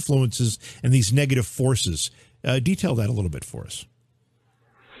negative influences and these negative forces. Detail that a little bit for us.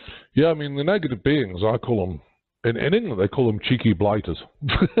 Yeah, I mean, the negative beings, I call them, in England, they call them cheeky blighters.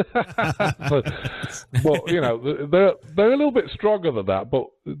 Well, they're a little bit stronger than that, but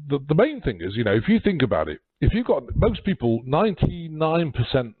the main thing is, if you think about it, if you've got most people,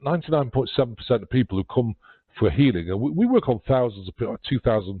 99.7% of people who come for healing, and we work on thousands of people,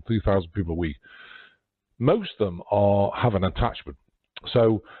 2,000, 3,000 people a week, most of them have an attachment.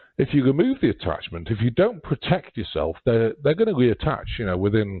 So if you remove the attachment, if you don't protect yourself, they're going to reattach,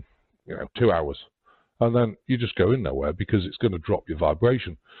 within 2 hours. And then you just go in nowhere because it's going to drop your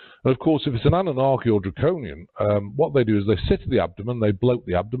vibration. And of course, if it's an Anunnaki or Draconian, what they do is they sit in the abdomen, they bloat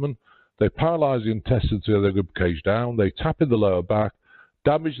the abdomen, they paralyze the intestines so they rib cage down, they tap in the lower back,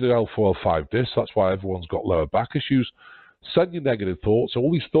 damage the L4, L5 disc. That's why everyone's got lower back issues. Send you negative thoughts. So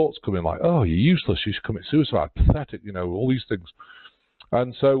all these thoughts come in like, oh, you're useless, you should commit suicide, pathetic, all these things.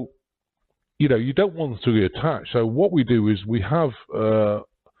 And so, you don't want them to reattach. So what we do is we have,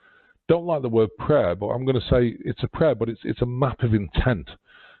 don't like the word prayer, but I'm going to say it's a prayer, but it's a map of intent.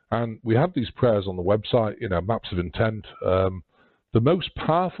 And we have these prayers on the website, maps of intent. The most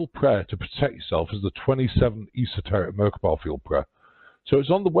powerful prayer to protect yourself is the 27 esoteric Merkabah field prayer. So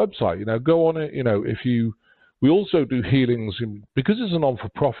it's on the website, go on it, we also do healings because it's a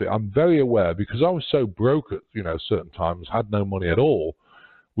non-for-profit. I'm very aware because I was so broke at, certain times, had no money at all.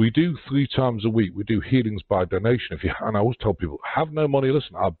 We do 3 times a week. We do healings by donation. And I always tell people, have no money.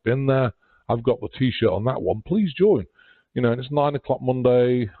 Listen, I've been there. I've got the T-shirt on that one. Please join. And it's 9 o'clock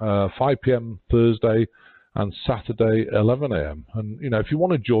Monday, 5 p.m. Thursday, and Saturday, 11 a.m. And, if you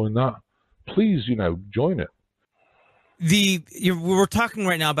want to join that, please, join it. We're talking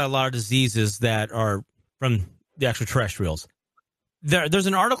right now about a lot of diseases that are from the extraterrestrials. There's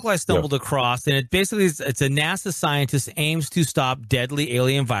an article I stumbled across, and it basically it's a NASA scientist aims to stop deadly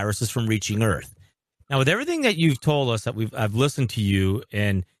alien viruses from reaching Earth. Now, with everything that you've told us, I've listened to you,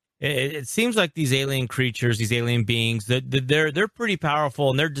 and it seems like these alien creatures, these alien beings, they're pretty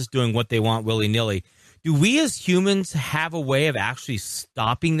powerful, and they're just doing what they want willy-nilly. Do we as humans have a way of actually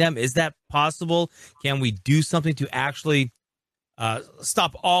stopping them? Is that possible? Can we do something to actually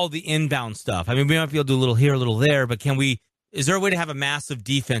stop all the inbound stuff? I mean, we might be able to do a little here, a little there, but can we? Is there a way to have a massive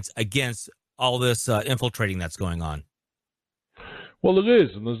defense against all this infiltrating that's going on? Well, there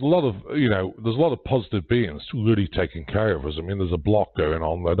is, and there's a lot of there's a lot of positive beings really taking care of us. I mean, there's a block going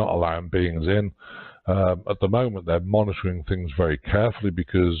on; they're not allowing beings in. At the moment, they're monitoring things very carefully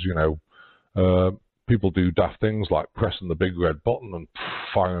because people do daft things like pressing the big red button and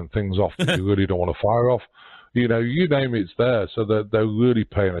firing things off that you really don't want to fire off. You name it, it's there. So they're really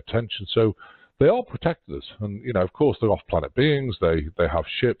paying attention. So they are protecting us, and of course they're off-planet beings. They have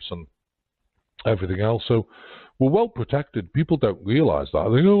ships, and everything else. So we're well protected. People don't realize that.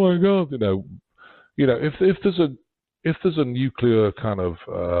 They go, oh my God, if there's a nuclear kind of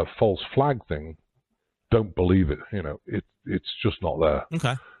false flag thing, don't believe it. It's just not there.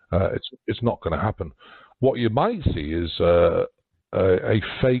 Okay. It's not going to happen. What you might see is a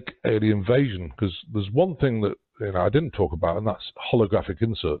fake alien invasion, because there's one thing that I didn't talk about, and that's holographic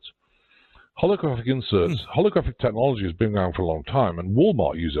inserts. Holographic technology has been around for a long time, and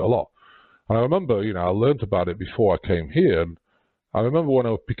Walmart use it a lot. And I remember, I learned about it before I came here, and I remember when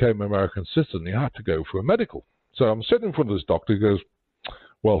I became an American citizen, you had to go for a medical. So I'm sitting in front of this doctor. He goes,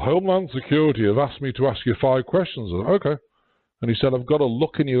 well, Homeland Security have asked me to ask you 5 questions. I said, okay. And he said, I've got to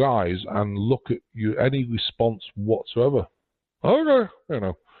look in your eyes and look at you, any response whatsoever. Okay,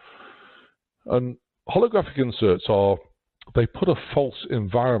 And holographic inserts they put a false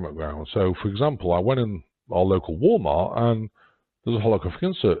environment around. So, for example, I went in our local Walmart and there's a holographic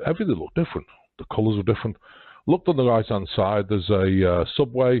insert. Everything looked different. The colors were different. Looked on the right-hand side, there's a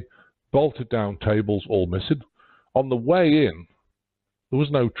subway, bolted down tables, all missing. On the way in, there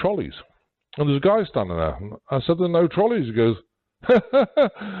was no trolleys. And there's a guy standing there. And I said, there are no trolleys. He goes,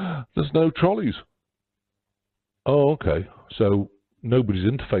 there's no trolleys. Oh, okay. So nobody's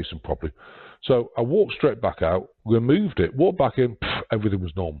interfacing properly. So I walked straight back out, removed it, walked back in, everything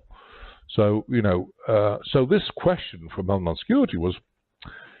was normal. So, so this question from Homeland Security was,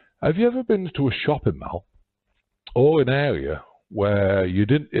 have you ever been to a shopping mall or an area where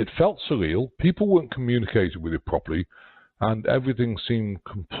it felt surreal, people weren't communicating with you properly, and everything seemed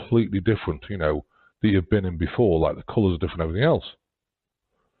completely different, that you've been in before, like the colours are different, everything else?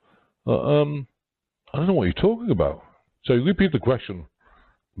 I don't know what you're talking about. So you repeat the question,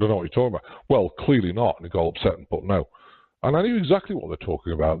 I don't know what you're talking about. Well, clearly not, and they got upset and put no. And I knew exactly what they're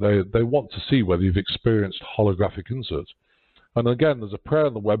talking about. They want to see whether you've experienced holographic inserts. And again, there's a prayer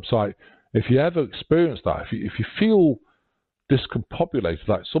on the website. If you ever experience that, if you feel discombobulated,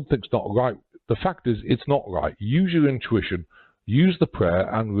 like something's not right, the fact is it's not right. Use your intuition, use the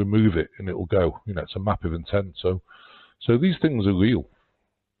prayer, and remove it, and it'll go. It's a map of intent. So these things are real.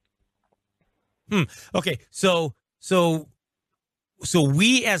 Okay, so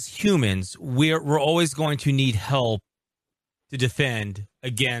we as humans, we're always going to need help to defend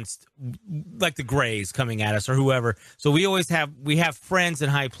against, like, the Greys coming at us or whoever. So we have friends in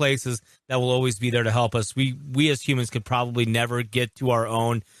high places that will always be there to help us. We as humans could probably never get to our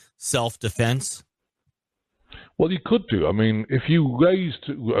own self-defense. Well, you could do. I mean, if you raised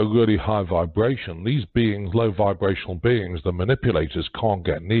a really high vibration, these beings, low vibrational beings, the manipulators can't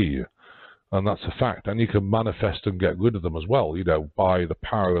get near you. And that's a fact. And you can manifest and get rid of them as well, by the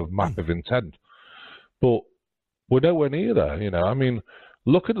power of map of intent. But we're nowhere near there, I mean,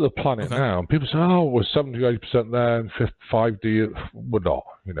 look at the planet now, and people say, oh, we're 70 or 80% there, and 5D. We're not,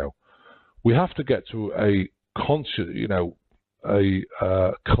 We have to get to a conscious, a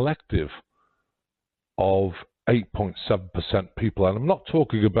collective of 8.7% people. And I'm not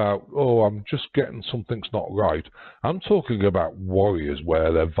talking about, I'm just getting something's not right. I'm talking about warriors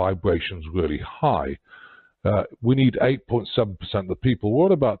where their vibration's really high. We need 8.7% of the people. We're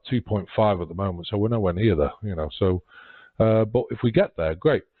at about 2.5 at the moment, so we're nowhere near there, So, but if we get there,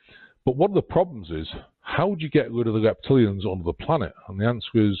 great. But one of the problems is, how would you get rid of the reptilians on the planet? And the answer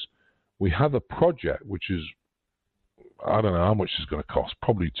is, we have a project which is, I don't know how much it's going to cost,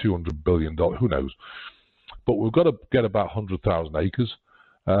 probably $200 billion, who knows. But we've got to get about 100,000 acres.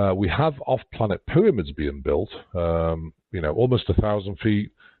 We have off-planet pyramids being built, almost 1,000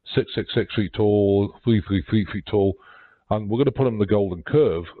 feet, 666 feet tall, 333 feet tall, and we're going to put them in the Golden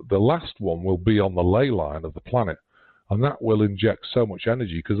Curve. The last one will be on the ley line of the planet, and that will inject so much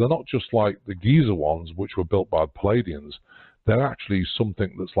energy, because they're not just like the Giza ones, which were built by the Palladians. They're actually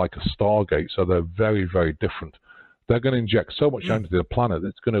something that's like a Stargate, so they're very, very different. They're going to inject so much energy to the planet,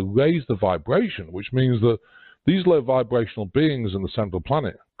 it's going to raise the vibration, which means that these low vibrational beings in the central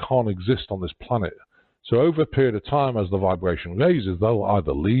planet can't exist on this planet. So over a period of time, as the vibration raises, they'll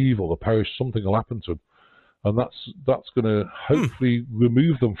either leave or they'll perish. Something will happen to them. And that's going to hopefully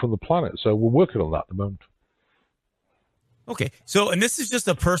remove them from the planet. So we're working on that at the moment. Okay. So, and this is just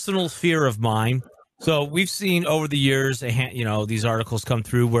a personal fear of mine. So we've seen over the years, these articles come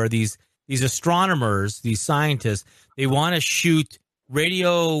through where these astronomers, these scientists, they want to shoot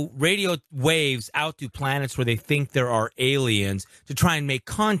radio waves out to planets where they think there are aliens to try and make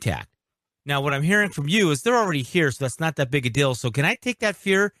contact. Now, what I'm hearing from you is they're already here, so that's not that big a deal. So can I take that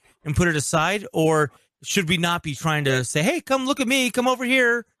fear and put it aside? Or should we not be trying to say, hey, come look at me, come over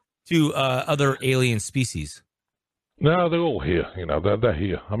here, to other alien species? No, they're all here. They're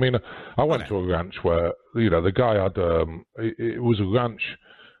here. I mean, I went to a ranch where, the guy had, it was a ranch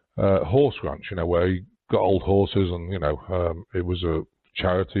horse ranch, where he got old horses, and it was a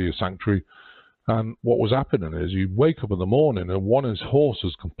charity, a sanctuary. And what was happening is you'd wake up in the morning and one of his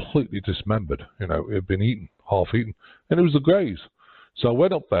horses completely dismembered. It had been eaten, half eaten, and it was the Greys. So I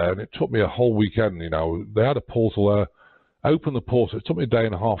went up there, and it took me a whole weekend. They had a portal there, opened the portal. It took me a day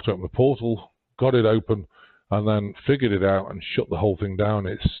and a half to open the portal, got it open, and then figured it out and shut the whole thing down.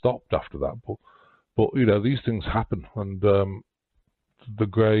 It stopped after that. But these things happen, and the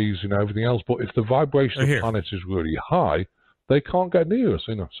Greys, everything else. But if the vibration of the planet is really high, they can't get near us,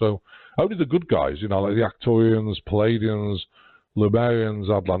 So only the good guys, like the Arcturians, Palladians, Lumerians,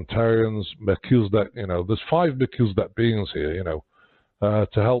 Atlantarians, Melchizedek, there's 5 Melchizedek beings here, to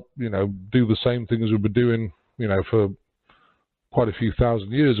help, do the same things we've been doing, for quite a few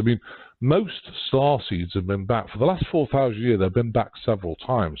thousand years. I mean, most star seeds have been back for the last 4,000 years. They've been back several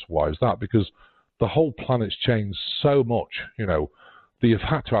times. Why is that? Because the whole planet's changed so much, that you've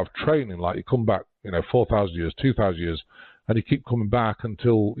had to have training. Like you come back, 4,000 years, 2,000 years, and you keep coming back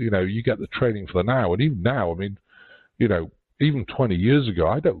until you get the training for the now. And even now, I mean, even 20 years ago,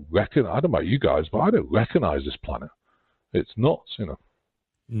 I don't know about you guys, but I don't recognize this planet. It's nuts,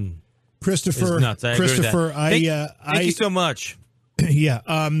 Christopher, it's nuts. Christopher, thank you so much. Yeah.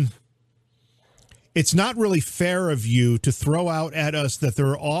 It's not really fair of you to throw out at us that there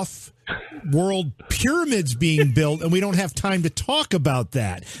are off-world pyramids being built, and we don't have time to talk about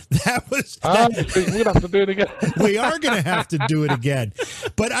that. That was. We're gonna have to do it again. We are going to have to do it again.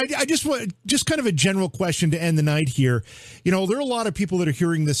 But I just want kind of a general question to end the night here. There are a lot of people that are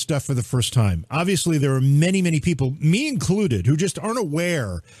hearing this stuff for the first time. Obviously, there are many, many people, me included, who just aren't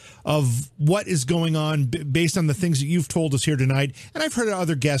aware of what is going on based on the things that you've told us here tonight. And I've heard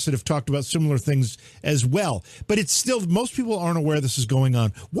other guests that have talked about similar things as well. But it's still, most people aren't aware this is going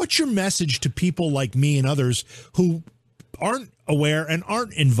on. What's your message to people like me and others who aren't aware and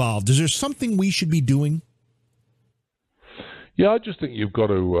aren't involved? Is there something we should be doing? Yeah, I just think you've got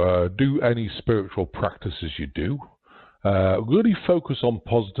to do any spiritual practices you do. Really focus on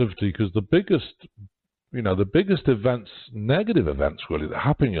positivity, because the biggest events, negative events really, that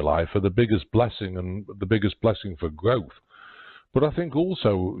happen in your life are the biggest blessing, and the biggest blessing for growth. But I think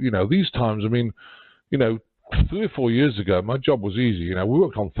also, these times, I mean, 3 or 4 years ago, my job was easy. We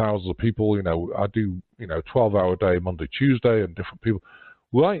worked on thousands of people. I do, 12-hour day, Monday, Tuesday, and different people.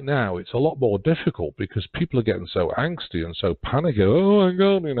 Right now, it's a lot more difficult because people are getting so angsty and so panicky. Oh my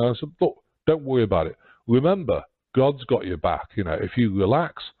God, I said, look, don't worry about it. Remember, God's got your back. If you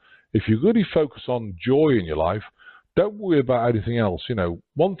relax, if you really focus on joy in your life, don't worry about anything else.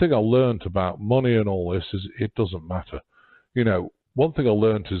 One thing I learned about money and all this is it doesn't matter. One thing I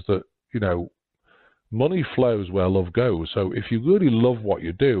learned is that, money flows where love goes. So if you really love what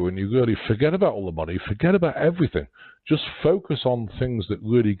you do and you really forget about all the money, forget about everything, just focus on things that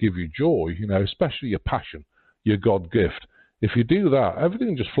really give you joy, especially your passion, your God gift. If you do that,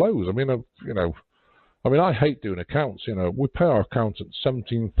 everything just flows. I mean, I hate doing accounts. We pay our accountant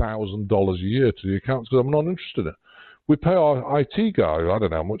 $17,000 a year to do accounts because I'm not interested in it. We pay our IT guy, I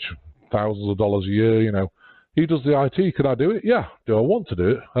don't know how much, thousands of dollars a year, He does the IT. Can I do it? Yeah. Do I want to do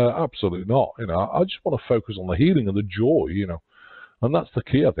it? Absolutely not. I just want to focus on the healing and the joy, and that's the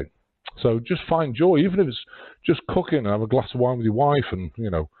key, I think. So just find joy, even if it's just cooking and have a glass of wine with your wife and,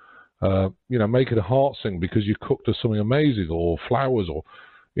 make it a heart sing because you cooked us something amazing, or flowers, or,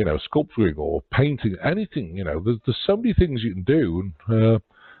 sculpturing or painting, anything, there's so many things you can do. And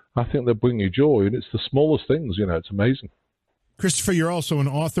I think they bring you joy, and it's the smallest things, it's amazing. Christopher, you're also an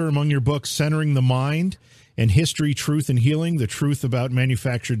author among your books, Centering the Mind and History, Truth, and Healing, the truth about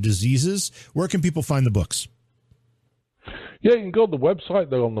manufactured diseases. Where can people find the books? Yeah, you can go to the website.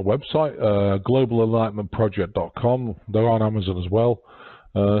 They're on the website, globalenlightenmentproject.com. They're on Amazon as well.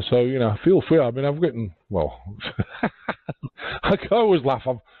 So, feel free. I mean, I've written, I always laugh.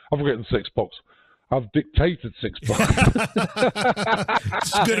 I've written 6 books. I've dictated 6 books.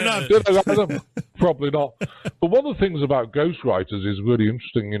 It's good enough. Probably not. But one of the things about ghostwriters is really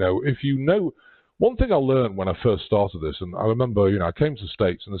interesting. One thing I learned when I first started this, and I remember, I came to the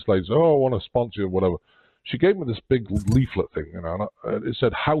States and this lady said, "Oh, I want to sponsor you," or whatever. She gave me this big leaflet thing, and it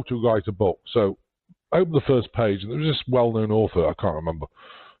said how to write a book. So I opened the first page, and there was this well-known author, I can't remember.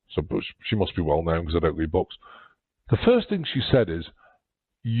 So but she must be well-known because I don't read books. The first thing she said is,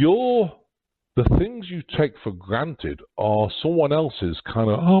 the things you take for granted are someone else's kind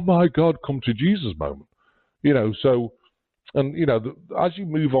of, oh my God, come to Jesus moment. So, and, as you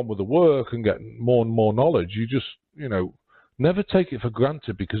move on with the work and get more and more knowledge, you just, never take it for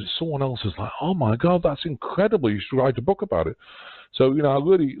granted because it's someone else's like, oh my God, that's incredible. You should write a book about it. So, I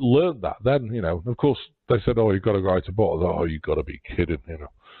really learned that then, of course, they said, "Oh, you've got to write a book." I thought, "Oh, you've got to be kidding,"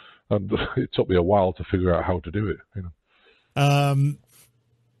 And it took me a while to figure out how to do it.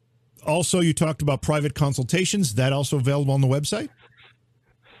 Also, you talked about private consultations. That also available on the website?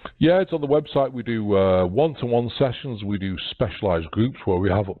 Yeah, it's on the website. We do one-to-one sessions. We do specialized groups where we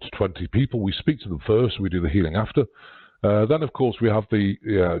have up to 20 people. We speak to them first. We do the healing after. Then, of course, we have the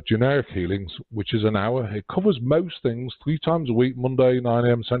generic healings, which is an hour. It covers most things 3 times a week, Monday, 9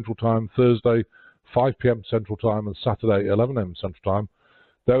 a.m. Central Time, Thursday, 5 p.m. Central Time, and Saturday, 11 a.m. Central Time.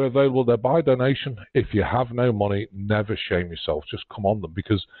 They're available. They're by donation. If you have no money, never shame yourself. Just come on them,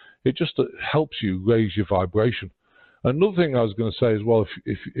 because it just helps you raise your vibration. Another thing I was going to say as well,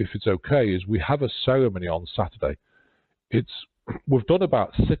 if it's okay, is we have a ceremony on Saturday. We've done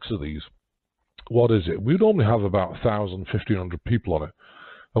about 6 of these. What is it? We normally have about 1,000, 1,500 people on it.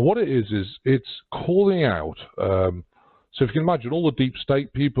 And what it is it's calling out. So if you can imagine all the deep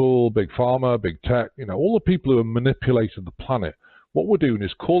state people, big pharma, big tech, all the people who have manipulated the planet, what we're doing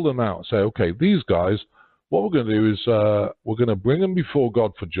is call them out and say, okay, these guys, what we're going to do is we're going to bring them before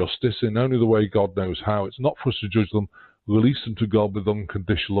God for justice in only the way God knows how. It's not for us to judge them, release them to God with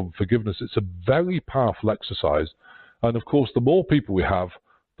unconditional love and forgiveness. It's a very powerful exercise. And of course, the more people we have,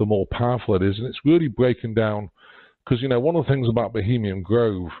 the more powerful it is. And it's really breaking down, because, one of the things about Bohemian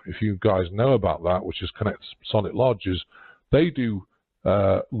Grove, if you guys know about that, which is Connect Sonic Lodge, is they do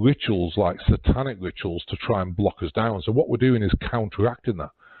rituals, like satanic rituals, to try and block us down. So what we're doing is counteracting that.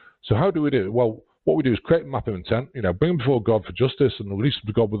 So how do we do it? Well, what we do is create a map of intent, bring them before God for justice and release them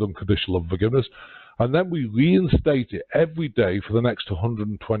to God with unconditional love and forgiveness. And then we reinstate it every day for the next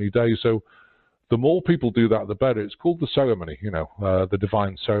 120 days. So the more people do that, the better. It's called the ceremony, the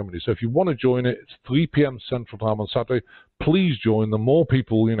divine ceremony. So if you want to join it, it's 3 p.m. Central Time on Saturday. Please join. The more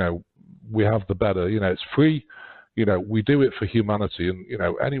people, we have, the better. It's free. We do it for humanity, and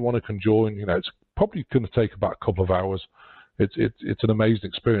anyone who can join. It's probably going to take about a couple of hours. It's an amazing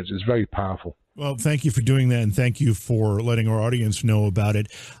experience. It's very powerful. Well, thank you for doing that, and thank you for letting our audience know about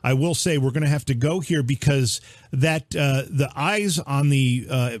it. I will say we're going to have to go here, because that the eyes on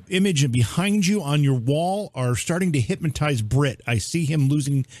the image behind you on your wall are starting to hypnotize Britt. I see him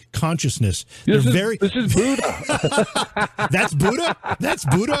losing consciousness. This is Buddha. That's Buddha? That's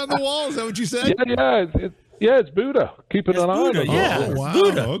Buddha on the wall? Is that what you said? Yeah, it's Buddha. Keeping an eye on it. Yeah, oh, wow.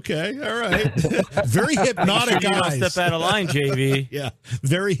 Buddha. Okay, all right. Very hypnotic You don't eyes. step out of line, JV. Yeah,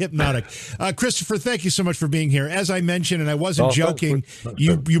 very hypnotic. Christopher, thank you so much for being here. As I mentioned, and I wasn't joking,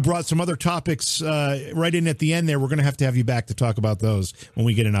 you brought some other topics right in at the end there. We're going to have you back to talk about those when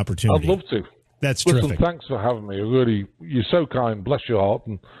we get an opportunity. I'd love to. That's Listen, terrific. Thanks for having me. You're so kind. Bless your heart.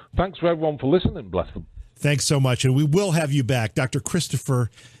 And thanks for everyone for listening. Bless them. Thanks so much. And we will have you back. Dr.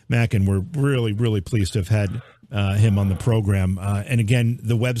 Christopher Mackin, we're really, really pleased to have had him on the program. And again,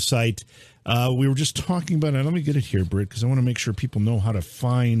 the website, we were just talking about it. Let me get it here, Britt, because I want to make sure people know how to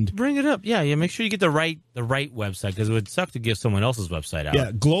find. Bring it up. Yeah. Make sure you get the right website, because it would suck to give someone else's website out. Yeah,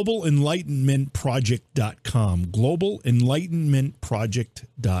 globalenlightenmentproject.com.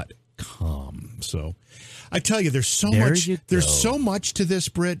 Globalenlightenmentproject.com. So I tell you, there's so much to this,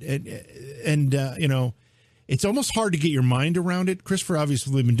 Britt, and it's almost hard to get your mind around it. Christopher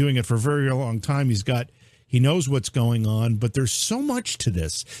obviously has been doing it for a very long time. He knows what's going on, but there's so much to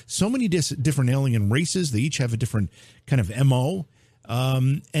this. So many different alien races. They each have a different kind of MO.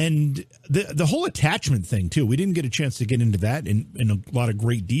 And the whole attachment thing too. We didn't get a chance to get into that in a lot of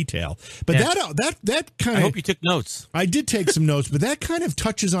great detail. But that kind of, I hope you took notes. I did take some notes, but that kind of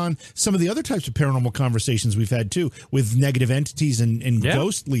touches on some of the other types of paranormal conversations we've had too, with negative entities and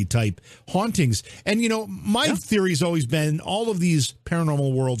ghostly type hauntings. And my theory has always been all of these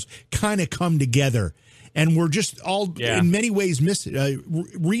paranormal worlds kind of come together. And we're just all, in many ways,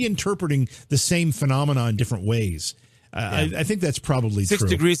 reinterpreting the same phenomena in different ways. I think that's probably 6 true.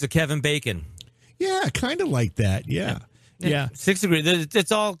 degrees of Kevin Bacon. Yeah, kind of like that. Yeah. 6 degrees.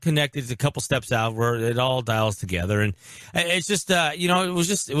 It's all connected. It's a couple steps out where it all dials together, and it's just it was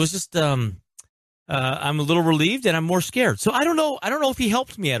just. I'm a little relieved, and I'm more scared. So I don't know if he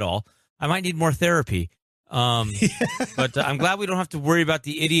helped me at all. I might need more therapy. But I'm glad we don't have to worry about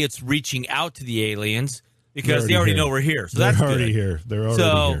the idiots reaching out to the aliens, because they already know we're here. So that's already good. here. They're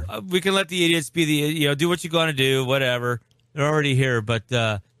already here. We can let the idiots be do what you're going to do, whatever. They're already here. But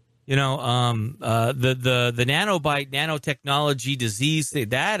the nanobite, nanotechnology disease,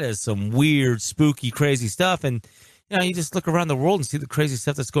 that is some weird, spooky, crazy stuff. And you just look around the world and see the crazy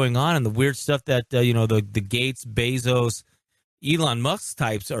stuff that's going on, and the weird stuff that the Gates, Bezos, Elon Musk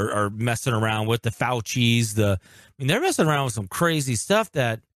types are messing around with, the Faucis. They're messing around with some crazy stuff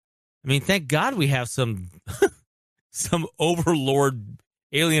that, thank God we have some overlord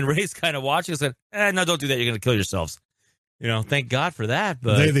alien race kind of watching. Said, no, don't do that. You're going to kill yourselves. Thank God for that.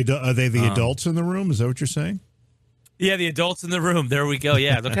 But are they the adults in the room? Is that what you're saying? Yeah, the adults in the room. There we go.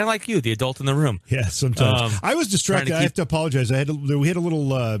 Yeah, they're kind of like you, the adult in the room. Yeah, sometimes. I was distracted. I have to apologize. We had a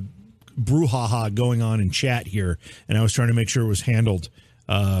little brouhaha going on in chat here, and I was trying to make sure it was handled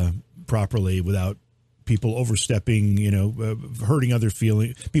properly without people overstepping, hurting other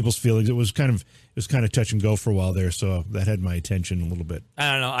people's feelings. It was kind of touch and go for a while there, so that had my attention a little bit.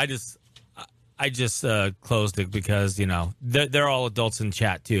 I don't know. I just closed it because they're all adults in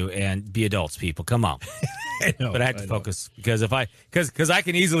chat too, and be adults, people. Come on. I know, but I had to focus because because I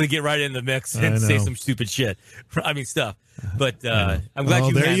can easily get right in the mix and say some stupid shit. I mean stuff. But I'm glad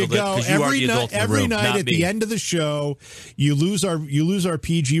you there handled you go. it because you are the adult in the room. Every night at the end of the show, you lose our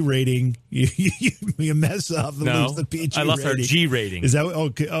PG rating. You mess up and lose the PG. I lost rating. our G rating. Is that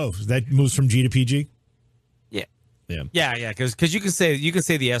okay? Oh, that moves from G to PG. Yeah. Because you can say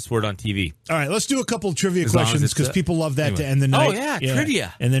the S word on TV. All right, let's do a couple of trivia questions because people love that to end the night. Oh yeah,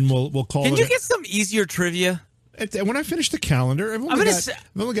 trivia. And then we'll call. Can you get some easier trivia? When I finish the calendar, I've only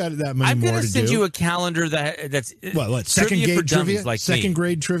got that many more to do. I'm going to send you a calendar that's what second grade trivia? Like second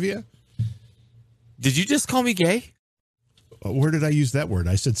grade trivia. Did you just call me gay? Where did I use that word?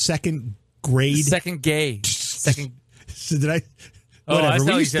 I said second grade. Second gay. Second. So did I? Whatever. I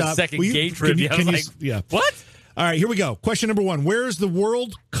thought you said second gay trivia. What? All right, here we go. Question number 1. Where is the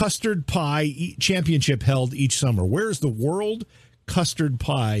World Custard Pie Championship held each summer? Where is the World Custard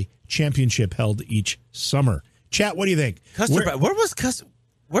Pie Championship held each summer? Chat, what do you think? Where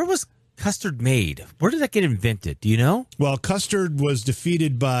was custard made? Where did that get invented? Do you know? Well, custard was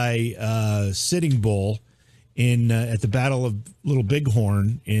defeated by Sitting Bull at the Battle of Little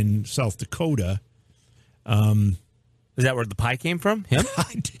Bighorn in South Dakota. Is that where the pie came from? Him?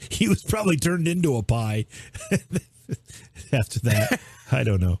 He was probably turned into a pie after that. I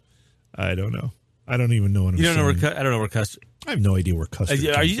don't know. I don't even know what I'm saying. I don't know where custard. I have no idea where custard.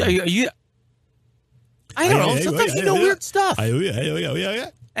 Are you? I don't know. Sometimes you know weird stuff. Yeah.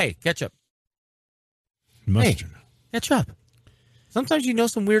 Hey, catch up. Mustard. Hey, catch up. Sometimes you know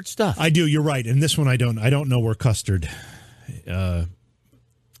some weird stuff. I do. You're right. And this one I don't. I don't know where custard was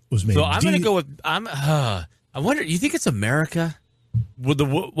made. So I'm going to go with. I wonder. You think it's America? What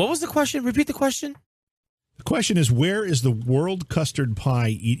was the question? Repeat the question. The question is, where is the World Custard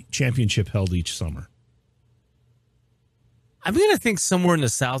Pie Championship held each summer? I'm going to think somewhere in the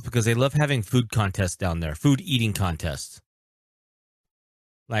South because they love having food contests down there, food eating contests.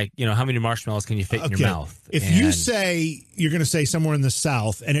 Like, how many marshmallows can you fit in your mouth? If you say you're going to say somewhere in the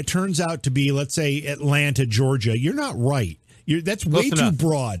South and it turns out to be, let's say, Atlanta, Georgia, you're not right. That's way too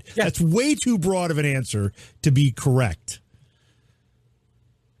broad. Yeah. That's way too broad of an answer to be correct.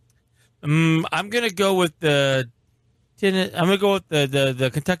 I'm going to go with the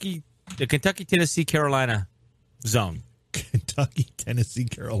Kentucky, Tennessee, Carolina zone. Kentucky, Tennessee,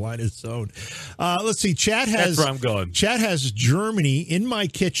 Carolina zone. Let's see. Chat has. That's where I'm going. Chat has Germany, in my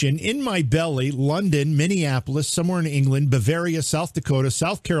kitchen, in my belly, London, Minneapolis, somewhere in England, Bavaria, South Dakota,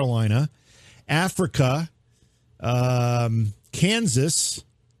 South Carolina, Africa, Kansas,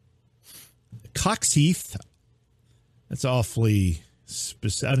 Coxheath. That's awfully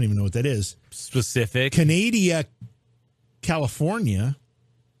specific. I don't even know what that is. Specific. Canada, California.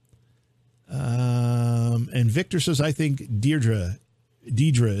 And Victor says, I think Deidre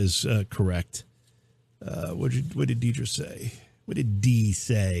is correct. What did Deidre say? What did D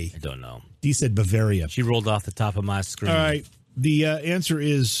say? I don't know. D said Bavaria. She rolled off the top of my screen. All right. The answer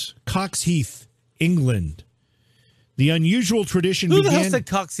is Coxheath, England. The unusual tradition Who the hell said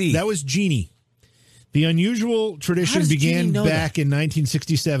Coxheath? That was Jeannie. The unusual tradition began back in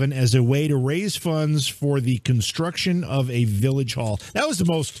 1967 as a way to raise funds for the construction of a village hall. That was the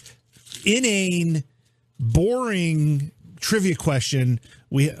most inane, boring trivia question.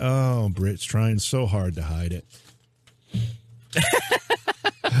 Britt's trying so hard to hide it.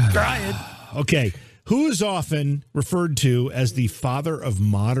 Trying. Okay. Who is often referred to as the father of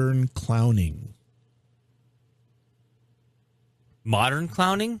modern clowning? Modern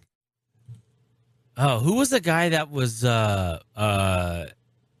clowning? Oh, who was the guy that was the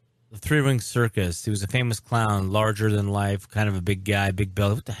Three Ring Circus? He was a famous clown, larger than life, kind of a big guy, big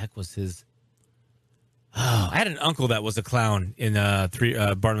belly. What the heck was his? Oh, I had an uncle that was a clown in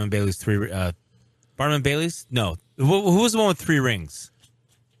Barnum and Bailey's Barnum and Bailey's? No. Who was the one with 3 rings?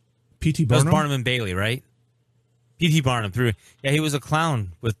 P.T. That Barnum? was Barnum and Bailey, right? P.T. Barnum. Yeah, he was a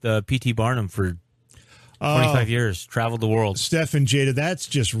clown with P.T. Barnum for 25 years, traveled the world. Steph and Jada, that's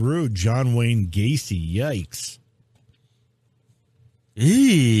just rude. John Wayne Gacy, yikes.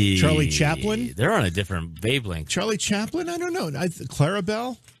 Charlie Chaplin? They're on a different wavelength. Charlie Chaplin? I don't know.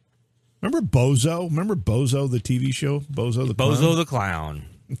 Clarabelle? Remember Bozo? Remember Bozo, the TV show? Bozo the Clown? Bozo the Clown.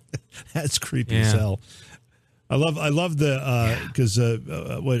 That's creepy as hell. I love the because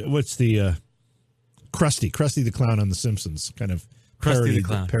what's the Krusty the Clown on The Simpsons kind of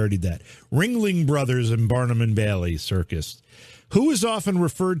parodied that. Ringling Brothers and Barnum and Bailey Circus. Who is often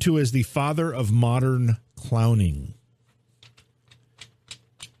referred to as the father of modern clowning?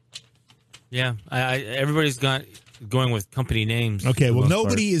 Yeah, everybody's going with company names. Okay, well,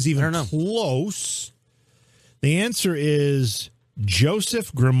 nobody is even close. The answer is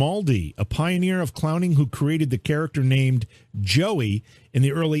Joseph Grimaldi, a pioneer of clowning who created the character named Joey in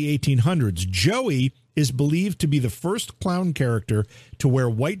the early 1800s. Joey is believed to be the first clown character to wear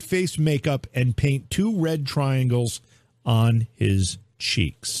white face makeup and paint 2 red triangles on his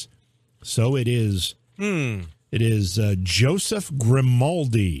cheeks. So it is. It is Joseph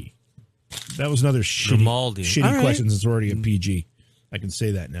Grimaldi. That was another shitty question. It's already a PG. I can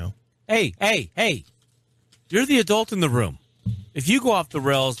say that now. Hey! You're the adult in the room. If you go off the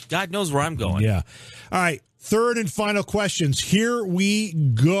rails, God knows where I'm going. Yeah. All right. Third and final questions. Here we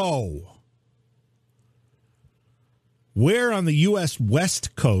go. Where on the U.S.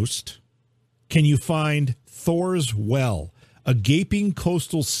 West Coast can you find Thor's Well, a gaping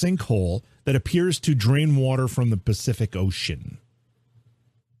coastal sinkhole that appears to drain water from the Pacific Ocean?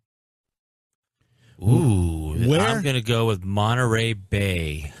 Ooh, I'm going to go with Monterey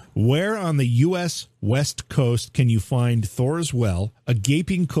Bay. Where on the U.S. West Coast can you find Thor's Well, a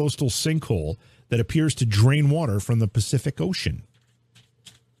gaping coastal sinkhole that appears to drain water from the Pacific Ocean?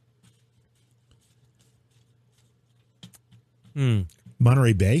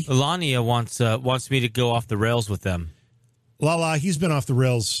 Monterey Bay? Melania wants me to go off the rails with them. La, he's been off the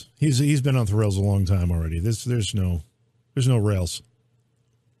rails. He's been off the rails a long time already. There's no rails.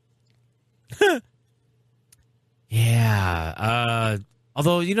 Yeah.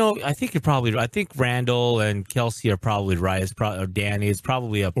 Although, I think Randall and Kelsey are probably right. Or Danny. It's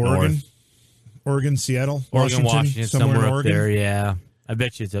probably up north. Oregon, Seattle, Washington, somewhere up Oregon. there. Yeah, I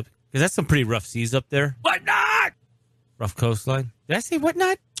bet you it's up because that's some pretty rough seas up there. What not? Rough coastline. Did I say what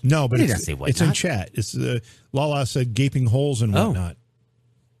not? No, but it's in chat. It's Lala said gaping holes and whatnot.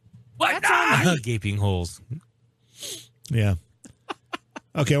 What not? Gaping holes. Yeah.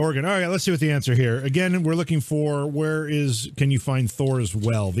 Okay, Oregon. All right, let's see what the answer here. Again, we're looking for can you find Thor's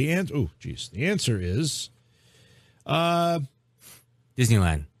Well? The answer. The answer is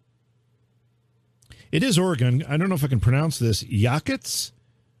Disneyland. It is Oregon. I don't know if I can pronounce this. Yakuts.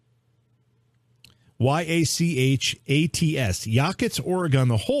 Yachats. Yakuts, Oregon.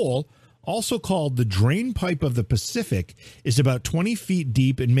 The hole, also called the drain pipe of the Pacific, is about 20 feet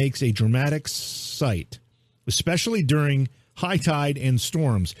deep and makes a dramatic sight, especially during high tide and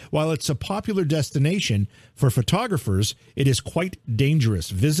storms. While it's a popular destination for photographers, it is quite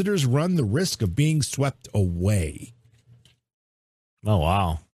dangerous. Visitors run the risk of being swept away. Oh,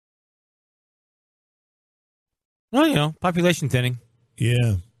 wow. Well, population thinning.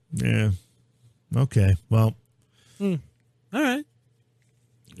 Yeah. Okay, well. All right.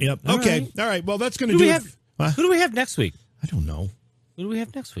 Yep. All okay. right. All right. Well, that's going to do it. Who do we have next week? I don't know. Who do we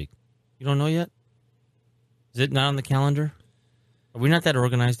have next week? You don't know yet? Is it not on the calendar? Are we not that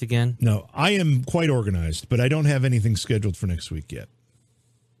organized again? No, I am quite organized, but I don't have anything scheduled for next week yet.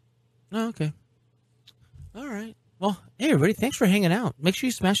 Oh, okay. All right. Well, hey, everybody, thanks for hanging out. Make sure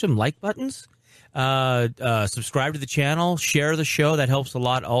you smash some like buttons. Subscribe to the channel. Share the show. That helps a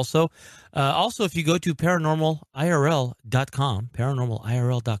lot also. Also, if you go to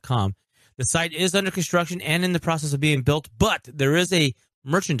paranormalirl.com, the site is under construction and in the process of being built, but there is a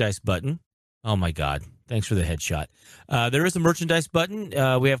merchandise button. Oh, my God. Thanks for the headshot. There is a merchandise button.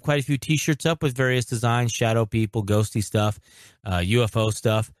 We have quite a few T-shirts up with various designs, shadow people, ghosty stuff, UFO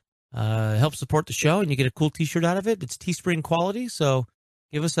stuff. Help support the show, and you get a cool T-shirt out of it. It's Teespring quality, so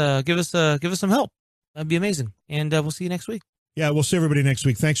give us some help. That'd be amazing. And we'll see you next week. Yeah, we'll see everybody next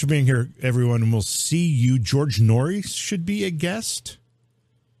week. Thanks for being here, everyone, and we'll see you. George Norrie should be a guest.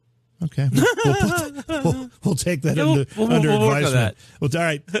 Okay, we'll take that under advisement. Well, all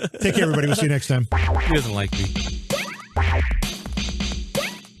right, take care, everybody. We'll see you next time. He doesn't like me.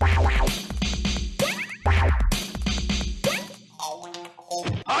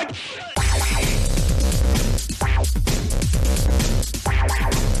 I